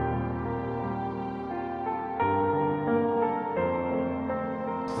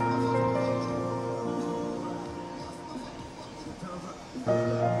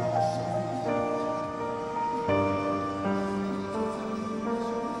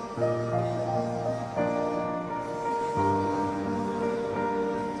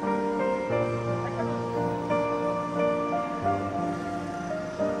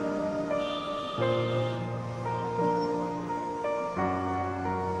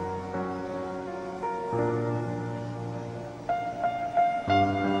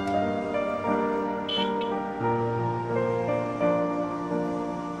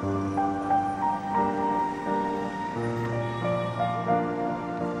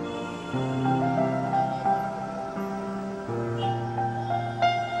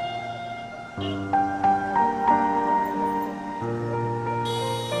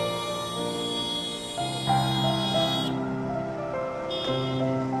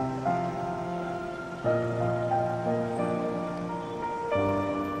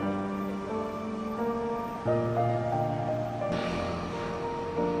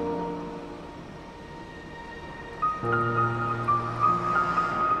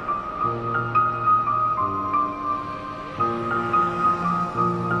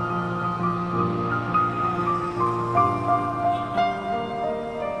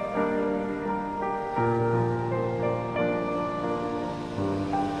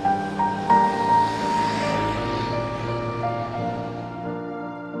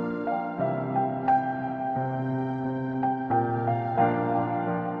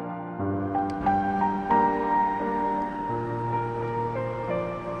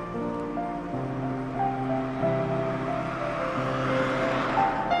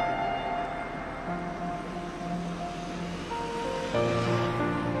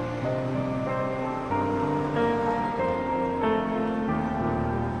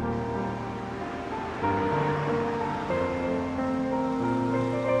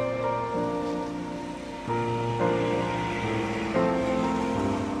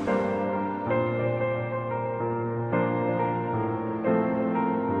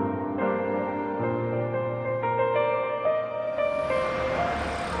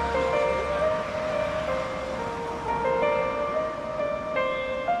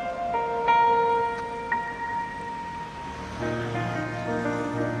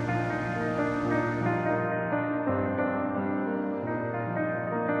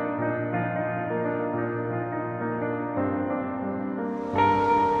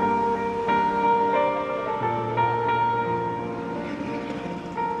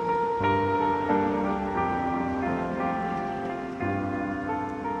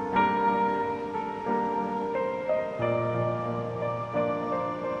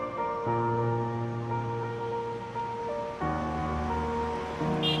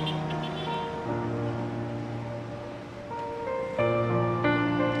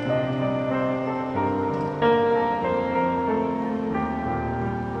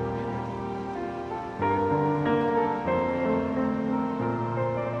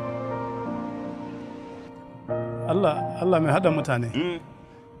 Allah mai hada mutane.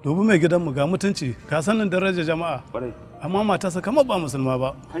 Dubu mai gidanmu ga mutunci, ka sanin darajar jama'a. Amma matarsa kamar ba musulma ba.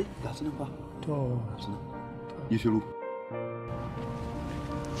 Hai, ga su nan ba. To, yi shiru.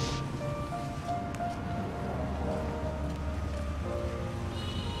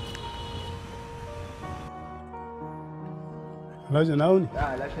 Alhaji nawo ne?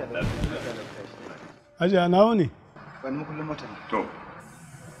 Alhaji nawo ne? Wani makullin mota ne. To.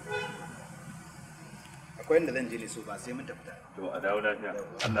 Akwai inda zan je ne so ba sai mun tafi. To a dawo lafiya.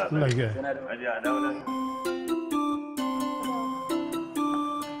 Allah ya. Ajiya a dawo lafiya.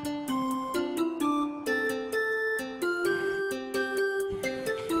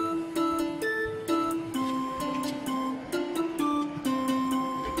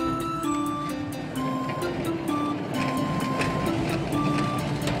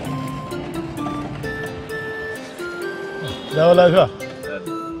 dawo lafiya.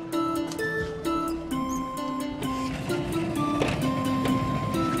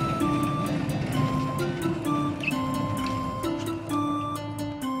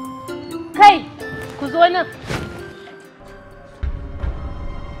 Kai, ku zo nan.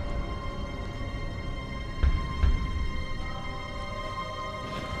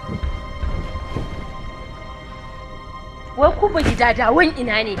 Wai ku ba gidadawan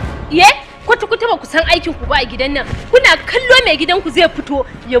ina ne? Iye? Kwata-kwata ba ku san aikin ku ba a gidan nan. Kuna kallo mai gidanku zai fito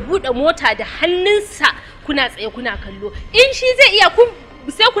ya bude mota da hannunsa kuna tsaye kuna kallo. In shi zai iya ku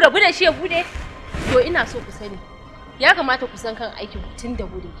sai ku rabu da shi ya bude. To ina so ku sani. Ya kamata ku san kan aikin ku tun da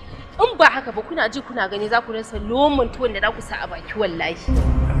wuri. In ba haka ba kuna ji kuna gani za ku rasa lomon tuwon da za ku sa a baki wallahi.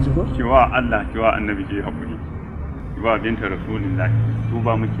 Kiwa Allah, kiwa Annabi ke hakuri. Kiwa binta Rasulullahi,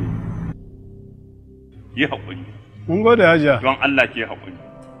 tuba muke. Yi hakuri. Mun gode Hajiya. Don Allah ke hakuri.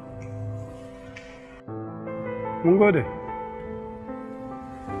 Mun gode.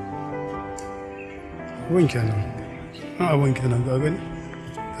 Abin kenan. Abin kenan ga gani.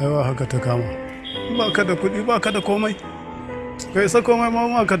 Kaiwa haka ta kama. Ba ka da kuɗi ba ka da komai. Kai sa komai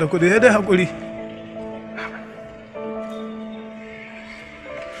ma ka da kuɗi sai dai hakuri.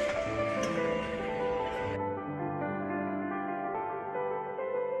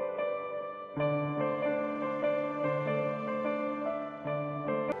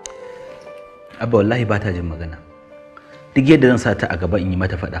 Abba wallahi ba ta jin magana. Duk yadda zan sa ta a gaba in yi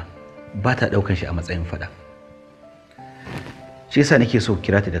mata faɗa, ba ta ɗaukan shi a matsayin faɗa. Shi yasa nake so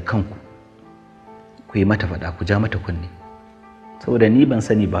kira ta da kanku. Ku yi mata faɗa, ku ja mata kunne. Saboda ni ban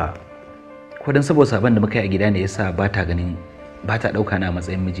sani ba, ko dan saboda saban da muka yi a gida ne yasa ba ta ganin, ba ta ɗauka na a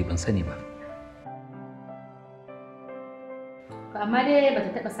matsayin miji, ban sani ba. Amma dai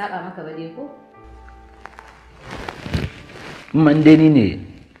bata taɓa saba maka ba dai ko? Man dai ni ne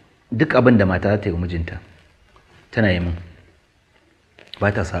duk abin da mata ta yi wa mijinta tana yi min,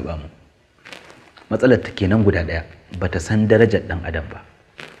 ba ta saba mu. Matsalar ta kenan guda ɗaya, ba ta san darajar ɗan adam ba,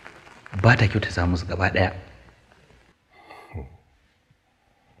 ba ta kyautata musu gaba ɗaya.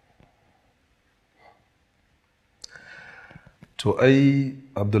 To ai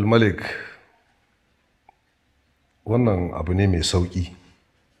Abdulmaleeq, wannan abu ne mai sauƙi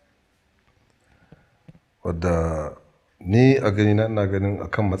wadda ni a gani na ina ganin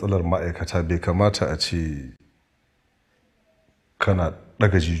akan matsalar ma'aikata bai kamata a ce kana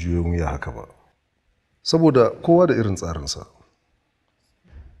daga jijiyoyin wuya haka ba, saboda kowa da irin tsarinsa.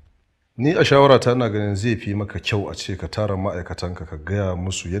 Ni a shawarata ina ganin zai fi maka kyau a ce ka tara ma'aikatanka ka gaya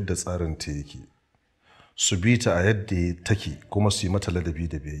musu yadda tsarin ta yake, su bi ta a yadda take kuma su yi mata ladabi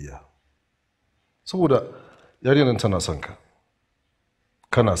da biyayya, saboda yarinyar tana son ka,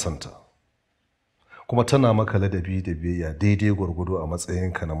 kana son ta, kuma tana maka ladabi da biyayya daidai gwargwado a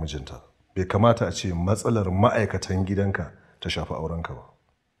matsayinka na mijinta. Bai kamata a ce matsalar ma'aikatan gidanka ta shafi aurenka ba.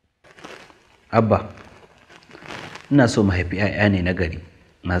 Abba, ina so mu haifi 'ya'ya ne na gari,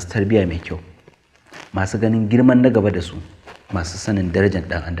 masu tarbiyya mai kyau, masu ganin girman na gaba da su, masu sanin darajar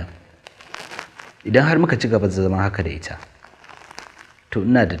ɗan adam. Idan har muka ci gaba da zama haka da ita, to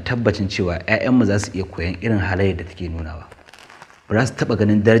ina da tabbacin cewa 'ya'yanmu za su iya koyan irin halayyar da take nunawa. Ba za su taɓa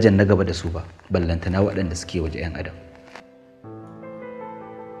ganin darajar na gaba da su ba, ballantana waɗanda suke waje 'yan adam.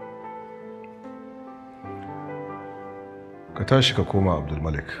 Ka tashi ka koma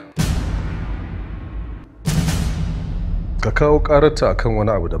Abdulmaleeq. Ka kawo ƙararta akan wani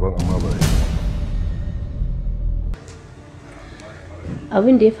abu daban amma ba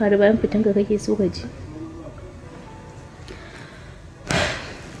abin da ya faru bayan fitanka kake so ka ji?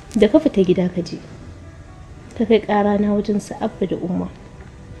 Da ka fita gida ka je ka kai ƙara na wajen su Abba da Umma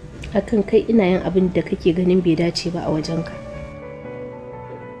akan kai ina yin abin da kake ganin bai dace ba a wajenka.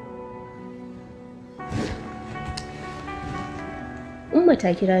 Umma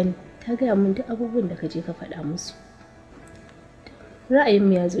ta kira ni ta gaya min duk abubuwan da ka je ka faɗa musu.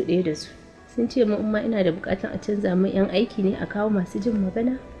 Ra'ayinmu ya zo ɗaya da su. Sun ce min umma ina da buƙatar a canza min 'yan aiki ne a kawo masu jin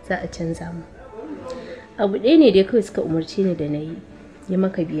magana za a canza mu. Abu ɗaya ne dai kawai suka umarce ni da na yi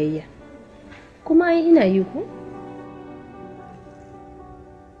maka biyayya. Kuma ai ina yi ko?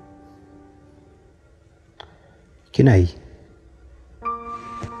 Kina yi.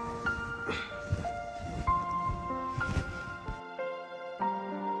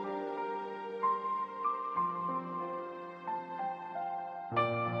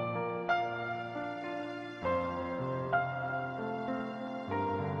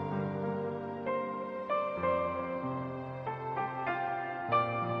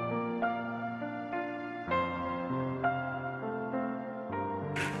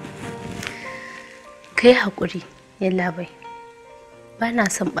 Kai haƙuri, yallaɓai. Ba na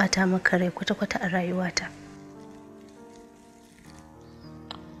son ɓata maka rai kwata-kwata a rayuwata.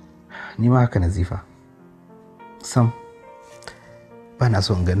 Ni ma haka Nazifa. Sam ba na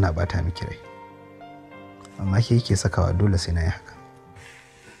so in ga ina bata miki rai. Amma ke yake sakawa dole sai na yi haka.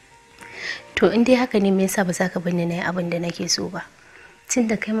 To in dai haka ne me yasa ba za ka bani na yi abin da nake so ba?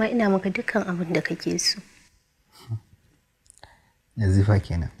 Tunda kai ma ina maka dukkan abin da kake so. Nazifa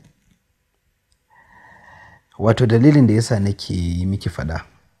kenan. Wato dalilin da yasa nake yi miki fada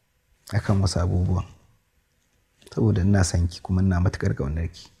akan wasu abubuwan saboda ina son ki kuma ina matukar kaunar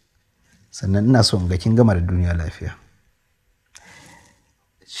ki. Sannan ina so in ga kin gama da duniya lafiya.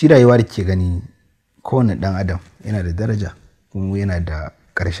 Shi rayuwa da ke gani kowane dan adam yana da daraja kuma yana da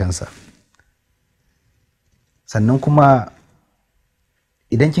ƙarshen sa. Sannan kuma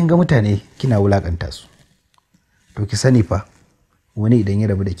idan kin ga mutane kina wulakanta su to ki sani fa wani idan ya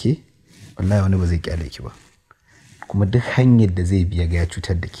rabu da ke wallahi wani ba zai kyale ki ba. Kuma duk hanyar da zai biya ga ya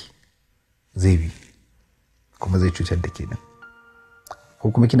cutar da ki zai bi kuma zai cutar da ke nan.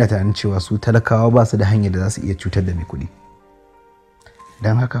 Ko kuma kina tunanin cewa su talakawa ba su da hanyar da za su iya cutar da mai kuɗi.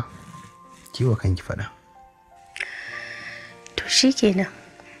 Don haka kiwa kanki faɗa. To shikenan.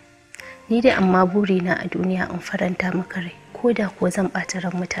 Ni dai amma burina a duniya in faranta maka rai ko da kuwa zan ɓata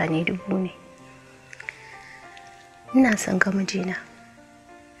ran mutane 1000 ne. Ina son ka mijina.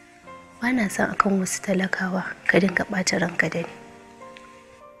 Ba na son akan wasu talakawa ka dinga ɓata ranka da ni.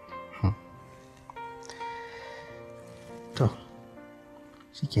 To,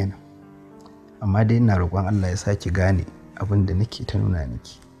 shikenan. Amma dai ina roƙon Allah ya saki gane abin da nake ta nuna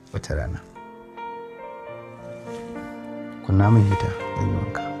miki wata rana. Kunna min hita zan yi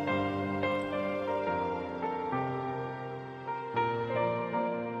wanka.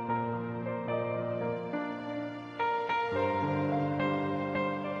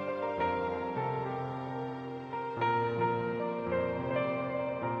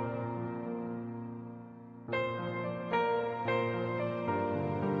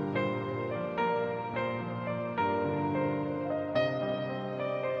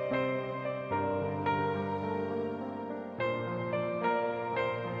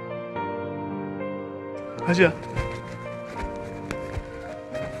 Hajiya.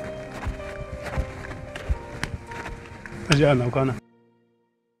 Hajiya na kwana.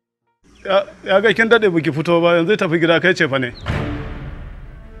 Ya ga kin dade baki fito ba yanzu tafi gida kai ce fa ne.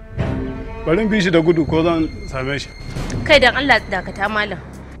 Bari bi shi da gudu ko zan same shi. Kai dan Allah dakata malam.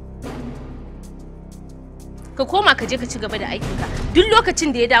 Ka koma ka je ka ci gaba da aikinka. Duk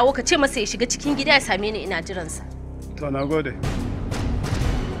lokacin da ya dawo ka ce masa ya shiga cikin gida ya same ni ina jiransa. To na gode.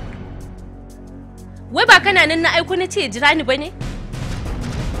 Wai ba kana nan na aiko na ce jira ni bane?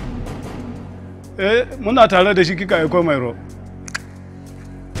 Muna tare da shi kika aiko mai ro.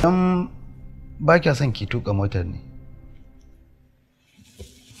 Ba kya son ki tuka motar ne.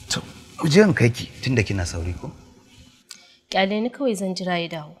 To, ku je in kai ki tunda kina sauri ko? Kyale ni kawai zan jira ya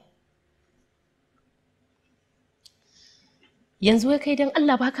dawo. Yanzu wai kai dan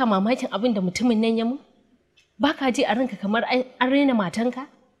Allah baka mamakin abin da mutumin nan ya mun? Baka ji a ranka kamar an raina matanka?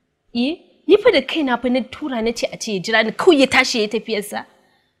 Ni fa da kaina fa na tura na ce a ce ya jira ni kawai ya tashi ya tafiyarsa.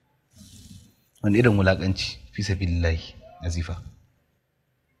 Wani irin wulakanci fi sabilillahi Nazifa.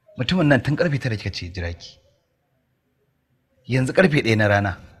 Mutumin nan tun karfe 9 kika ce jira ki. Yanzu karfe 1 na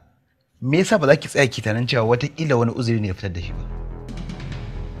rana. Me yasa ba za ki tsaya ki tanan cewa watakila wani uzuri ne ya fitar da shi ba?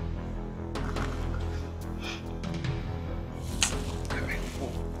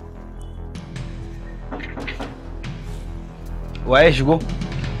 Waye shigo?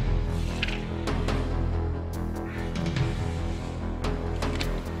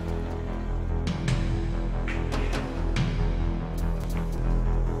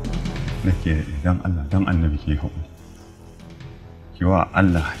 Nake idan Allah dan annabi ke haƙuri. Kiwa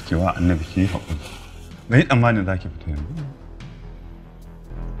Allah kiwa annabi ke haƙuri. Bai tsammanin zaki fita yanzu.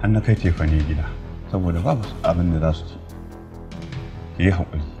 Har na kai tefa ne gida saboda babu abin da za su ci. Ki yi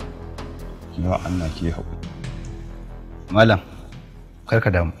haƙuri. Kiwa Allah ke haƙuri. Malam,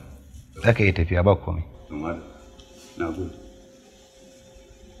 karka damu. Za ka iya tafiya ba komai. Malam, na gode.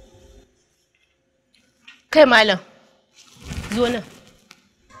 Kai malam, zo nan.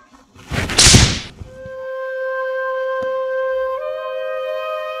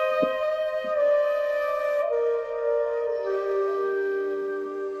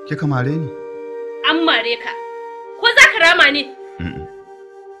 Kika mare ni? An mare ka. Ko za ka rama ne?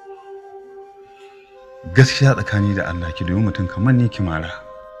 Gaskiya tsakani da Allah ki dubi mutum kamar ni ki mara.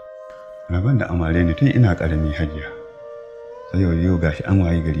 Rabon da amare ni tun ina ƙarami Hajiya. Sai yau gashi an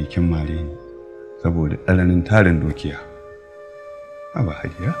waye gari kin mare ni saboda tsananin tarin dukiya. Haba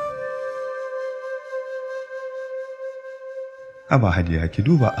Hajiya. Haba Hajiya ki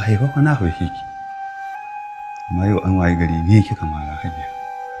duba a haifa na haife ki. Amma yau an waye gari ne kika mara Hajiya.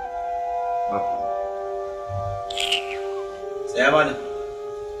 Tsaya malam.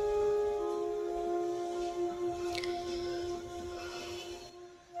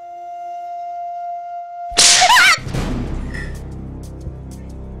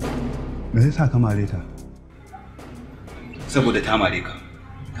 Me zai sa ka mare ta? Saboda ta mare ka.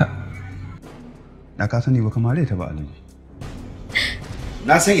 Da ka sani ba ka mare ta ba Alhaji.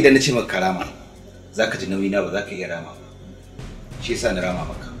 Na san idan na ce maka karama za ka ji nauyi na ba za ka iya rama. Shi yasa na rama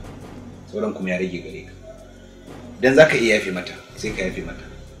maka. Sauran kuma ya rage gare ka. Idan za ka iya yafe mata sai ka yafe mata.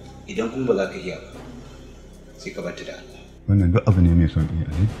 Idan kuma ba za ka iya ba sai ka bar ta da Allah. Wannan duk abu ne mai sauƙi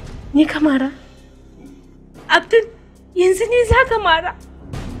Alhaji. Ni ka mara? Abdul, yanzu ni za ka mara?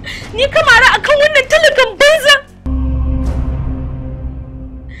 Ni ka mara akan wannan talakan banza?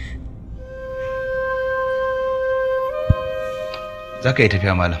 Za ka yi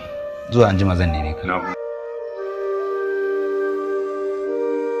tafiya malam. Zuwa anjima zan neme ka.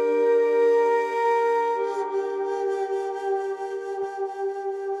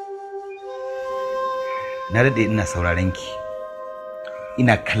 Na daɗe ina sauraron ki.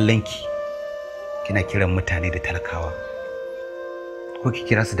 Ina kallon ki. Kina kiran mutane da talakawa. Ko ki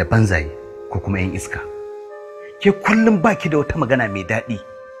kira su da banzaye ko kuma 'yan iska. Ke kullum baki da wata magana mai daɗi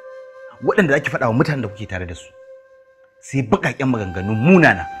waɗanda zaki faɗa wa mutanen da kuke tare da su. Sai baƙaƙen maganganu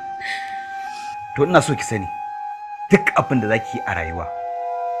munana. To ina so ki sani duk abin da zaki yi a rayuwa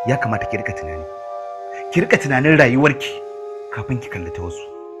ya kamata ki rika tunani. Ki rika tunanin rayuwarki kafin ki kalli ta wasu.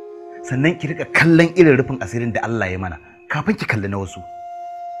 Sannan ki rika kallon irin rufin asirin da Allah ya mana kafin ki kalli na wasu.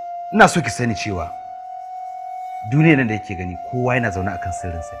 Ina so ki sani cewa duniyar nan da yake gani kowa yana zaune akan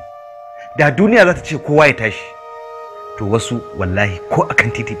sirrinsa ne. Da duniya za ta ce kowa ya tashi to wasu wallahi ko akan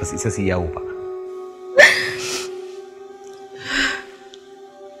titi ba su isa su yawo ba.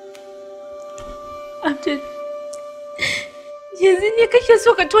 Abdul, yanzu ne kake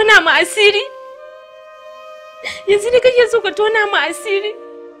so ka tona mu asiri? Yanzu ne kake so ka tona mu asiri?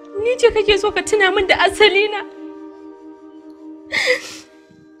 Ni ce kake so ka tuna min da asali na?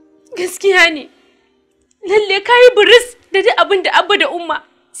 Gaskiya ne. Lalle kayi buris da duk abin da Abba da Umma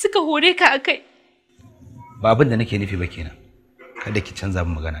suka hore ka akai. Ba abin da nake nufi ba kenan. Kada ki canza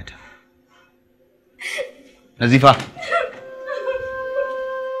min magana ta. Nazifa.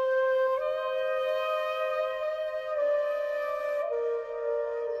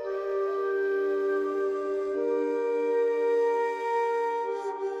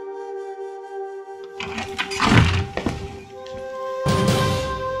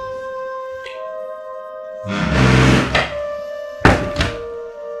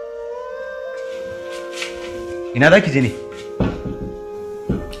 Ina za ki je ne?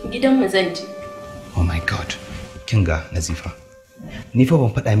 Gidanmu zan je. Oh my God. Kin ga Nazifa. Ni fa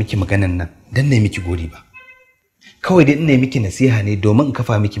ban faɗa miki maganan nan dan ne miki gori ba. Kawai dai ina miki nasiha ne domin in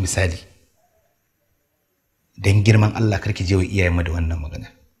kafa miki misali. Dan girman Allah karki je wa iyayenmu da wannan magana.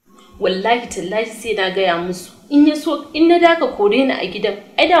 Wallahi tallahi sai na gaya musu. In ya so in na daka kore ni a gidan.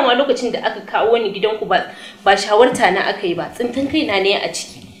 Ai dama lokacin da aka kawo ni gidanku ba shawarta na aka yi ba. Tsintan kaina ne a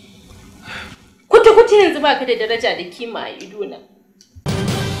ciki. Kuta yanzu baka da daraja da kima a idona.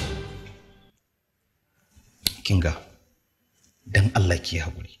 Kinga, dan Allah ki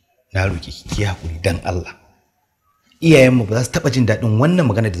haƙuri. Na roki ki haƙuri dan Allah. Iyayenmu ba za su taɓa jin daɗin wannan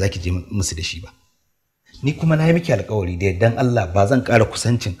magana da zaki je musu da shi ba. Ni kuma na yi miki alƙawari da dan Allah ba zan ƙara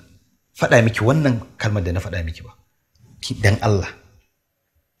kusancin faɗa miki wannan kalmar da na faɗa miki ba. Dan Allah.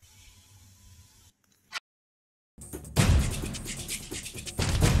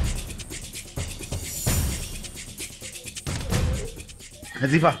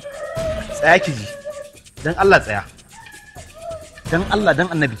 Nazifa, tsaya ki ji. Dan Allah tsaya. Dan Allah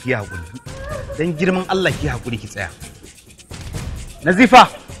dan Annabi ki haƙuri. Dan girman Allah ki haƙuri ki tsaya. Nazifa.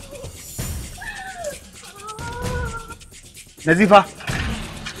 Nazifa.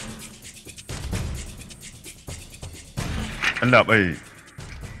 Allah bai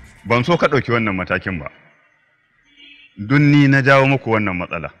ban so ka ɗauki wannan matakin ba. Dun ni na jawo muku wannan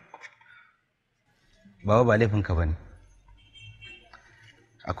matsala. Baba ba laifinka bane.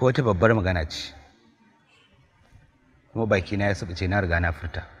 Akwai wata babbar magana ce. Kuma baki na ya ce na riga na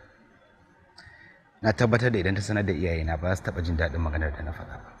furta. Na tabbatar da idan ta sanar da iyayena ba su taɓa jin daɗin maganar da na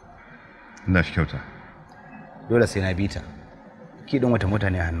faɗa ba. Allah shi kyauta. Dole sai na bi ta. Ki ɗin wata mota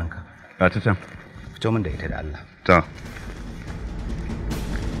ne a hannunka. Ba ta can. Fito min da ita da Allah. Ta.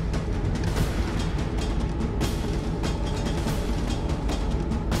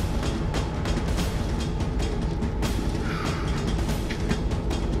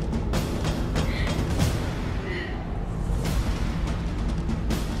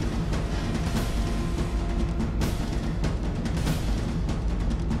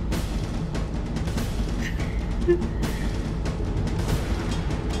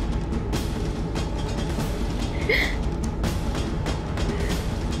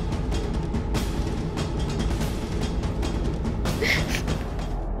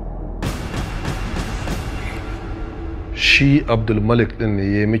 shi Abdulmaleeq din ne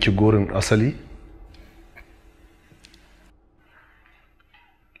ya miki gorin asali?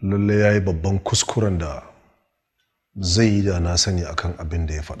 Lalle ya yi babban kuskuren da zai yi da na sani akan abin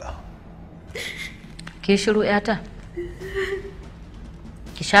da ya faɗa. Ke shiru yata,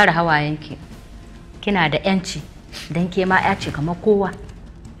 ki share hawayenki, kina da 'yanci don ke ma 'ya ce kamar kowa,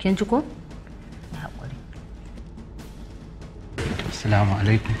 kin ji ko? Haƙuri. Assalamu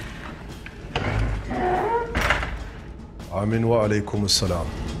alaikum. Amin wa alaikum assalam.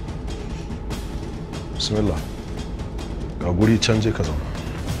 Bismillah. Ga guri canje ka zauna.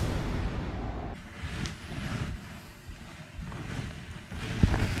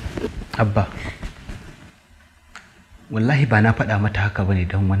 Abba, wallahi ba na faɗa mata haka bane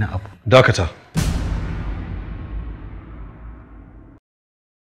don wani abu. Dakata.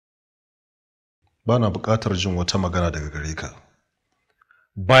 Ba na buƙatar jin wata magana daga gare ka.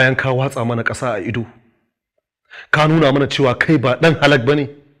 Bayan ka watsa mana ƙasa a ido, ka nuna mana cewa kai ba ɗan halak ba ne.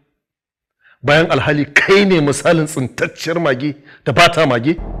 Bayan alhali kai ne misalin tsintacciyar mage da ba ta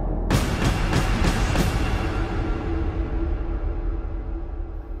mage.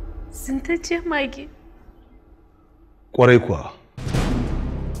 Tsintacciyar mage? Ƙwarai kuwa.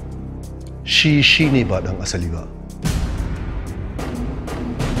 Shi ne ba ɗan asali ba.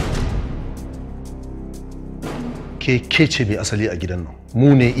 Ke ce mai asali a gidan nan.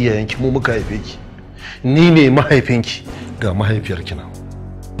 Mu ne iyayenki, mu muka haife ki. Ni ne mahaifinki, ga mahaifiyarki nan.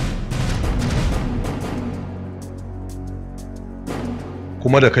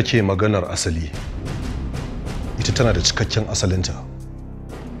 Kuma da kake maganar asali, ita tana da cikakken asalinta.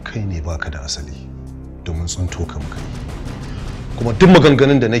 Kai ne baka da asali, domin tsunto ka muka yi. Kuma duk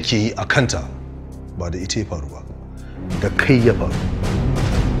maganganun da nake yi a kanta ba da ita ya faru ba, da kai ya faru.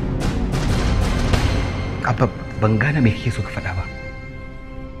 Abba, ban gane me kake so ka faɗa ba.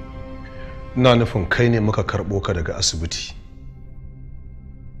 Ina nufin kai ne muka karɓo ka daga asibiti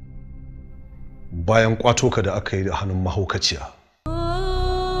bayan kwato ka da aka yi da hannun mahaukaciya.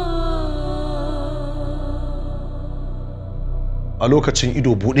 A lokacin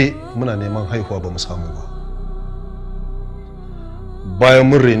ido buɗe muna neman haihuwa ba mu samu ba. Bayan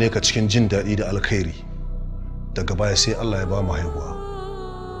mun rene ka cikin jin daɗi da alkhairi, daga baya sai Allah ya ba mu haihuwa.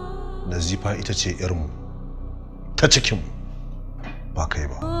 Nazifa ita ce 'yarmu ta cikinmu, ba kai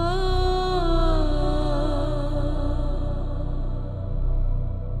ba.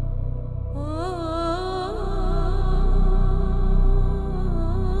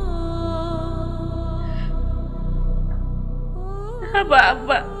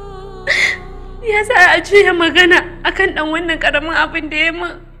 Abba, ya sa a juya magana akan dan wannan karamin abin da ya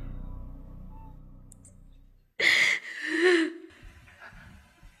min.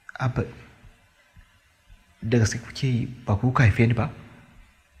 Abba, da gaske kuke yi ba ku ka haife ni ba?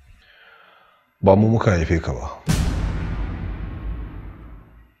 Ba mu muka haife ka ba.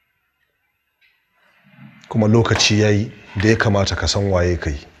 Kuma lokaci yayi da ya kamata ka san waye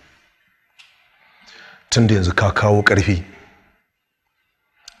kai. Tunda yanzu ka kawo ƙarfi.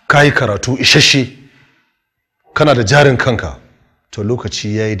 Ka yi karatu isasshe, kana da jarin kanka, to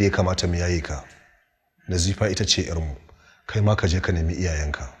lokaci ya yi da ya kamata mu yaye ka. Nazifa ita ce 'yarmu, kai ma ka je ka nemi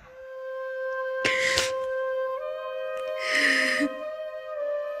iyayenka.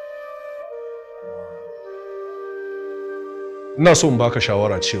 Ina so in baka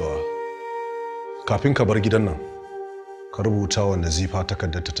shawara cewa kafin ka bar gidan nan, ka rubuta wa Nazifa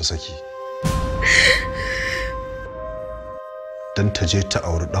takardarta ta saki. Don ta je ta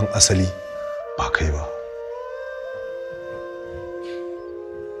auri ɗan asali ba kai ba.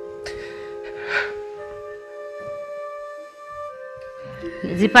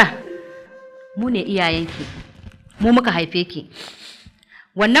 Zifa, mu ne iyayenki, mu muka haife ki.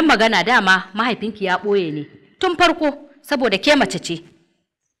 Wannan magana dama mahaifinki ya ɓoye ne tun farko saboda ke mace ce,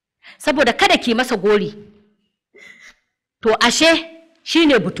 saboda kada ki masa gori. To ashe shi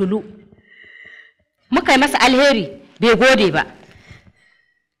ne butulu. Muka yi masa alheri bai gode ba.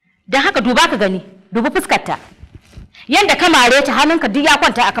 Don haka duba ka gani, dubi fuskarta. Yanda ka mare ta hannunka duk ya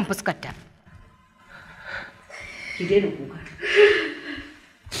kwanta akan fuskarta. Ki daina kuka.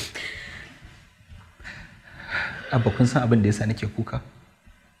 Abba, kun san abin da yasa nake kuka?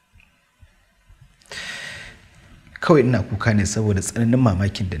 Kawai ina kuka ne saboda tsananin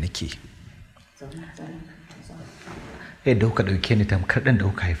mamakin da nake. Yadda kuka ɗauke ni tamkar ɗan da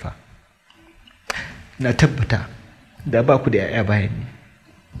kuka haifa. Na tabbata da ba ku da 'ya'ya bayan ni,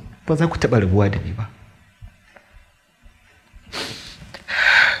 ba za ku taɓa rabuwa da ni ba.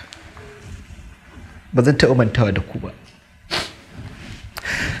 Ba zan taɓa mantawa da ku ba.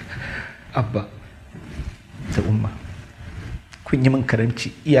 Abba da Umma, kun yi min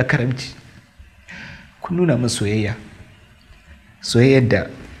karamci, iya karamci. Kun nuna min soyayya. soyayyar da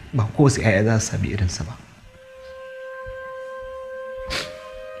ba kowace 'ya'ya za su sami irinsa ba.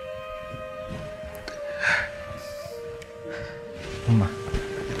 Umma,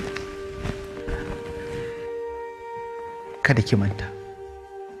 kada ki manta,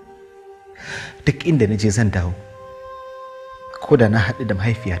 duk inda na je zan dawo, ko da na haɗu da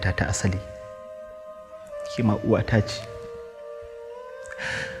mahaifiyata ta asali, ki ma uwata ce,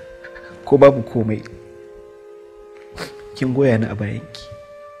 ko babu komai kin goya ni a bayanki,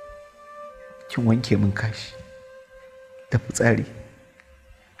 kin wanke min kashi da fitsari,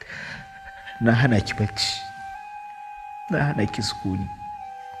 na hana ki bacci, na hana ki sukuni.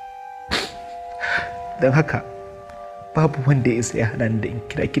 Don haka babu wanda ya isa ya hana ni da in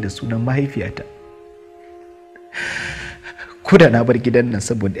kira ki da sunan mahaifiyata, ko da na bar gidan nan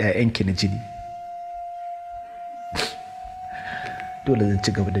saboda 'ya'yanki na jini. Dole zan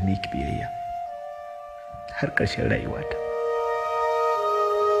ci gaba da miki biyayya har ƙarshen rayuwata.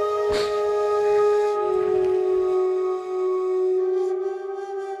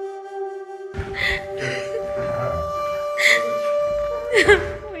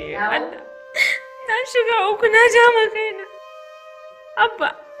 Na shiga uku, na ja ma kaina. Abba,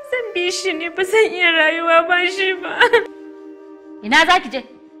 zan bi shi ne, ba zan iya rayuwa ba shi ba. Ina za ki je?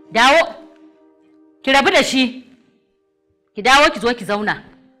 Dawo. Ki rabu da shi. Ki dawo ki zo ki zauna.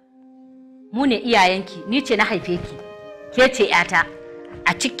 Mu ne iyayenki, ni ce na haife ki. Ke ce 'yata.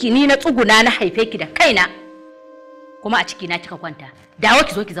 A ciki ni na tsuguna na haife ki da kaina. Kuma a ciki na kika kwanta. Dawo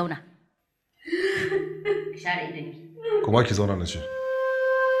ki zo ki zauna. Ki share idanki. Kuma ki zauna na ce.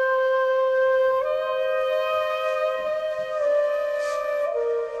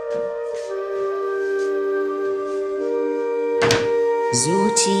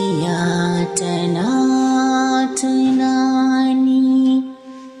 Zuciya tana tunani,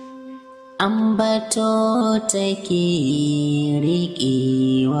 ambato take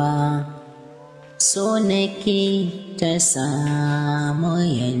riƙewa, so nake ta samu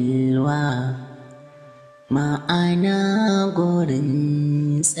yalwa, ma'ana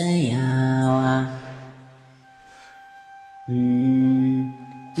gurin tsayawa.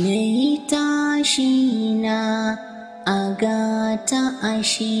 Nayi tashi na a gata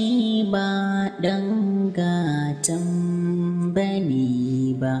ashe ba ɗan gatan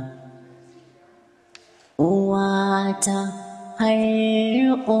bane ba, uwata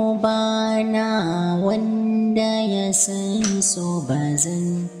har ubana wanda ya san so ba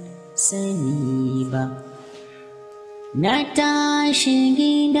zan sani ba. Na tashi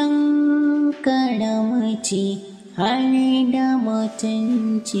gidan karamci har da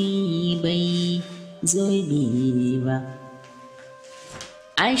mutunci bai zobe ba,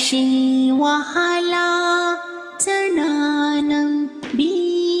 ashe wahala tana nan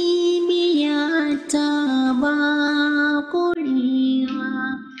bibiya ta ba kurewa.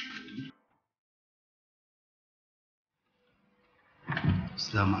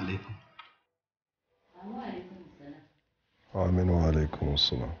 Assalamu alaikum. Aminu wa alaikum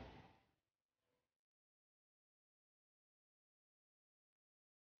assalam.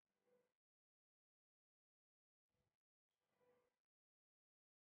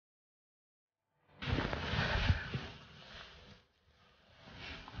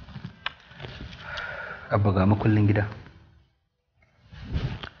 Abba, ga makullin gida,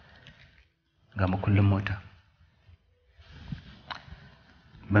 ga makullin mota.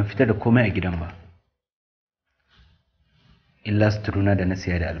 Ban fita da komai a gidan ba, illa suturuna da na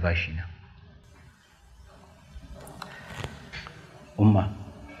siya da albashina. Umma,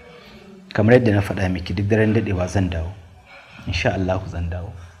 kamar yadda na faɗa miki, duk daren daɗewa zan dawo, insha Allah zan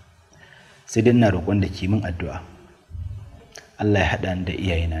dawo. Sai dai ina roƙon da ki min addu'a Allah ya haɗa ni da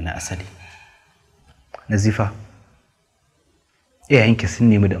iyayena na asali. Nazifa, iyayenki sun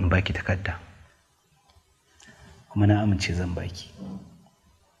nemi da in baki takarda, kuma na amince zan baki.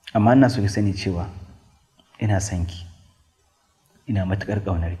 Amma ina so ki sani cewa ina son ki, ina matuƙar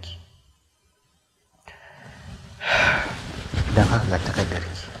ƙaunar ki. Don haka ga takardar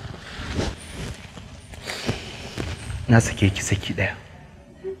ki. Na sake ki saki ɗaya.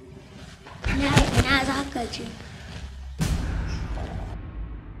 Ina za ka je?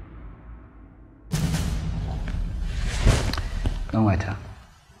 Ƙanwata,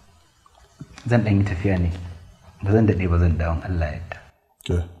 zan ɗan yi tafiya ne, ba zan daɗe ba zan dawon Allah yadda.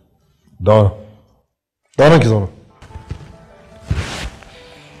 Ke, dawo ki zauna.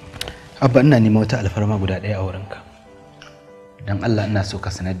 Abba, ina neman wata alfarma guda ɗaya a wurinka. Don Allah ina so ka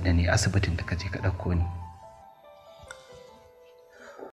sanar da ni asibitin da ka je ka ɗauko ni.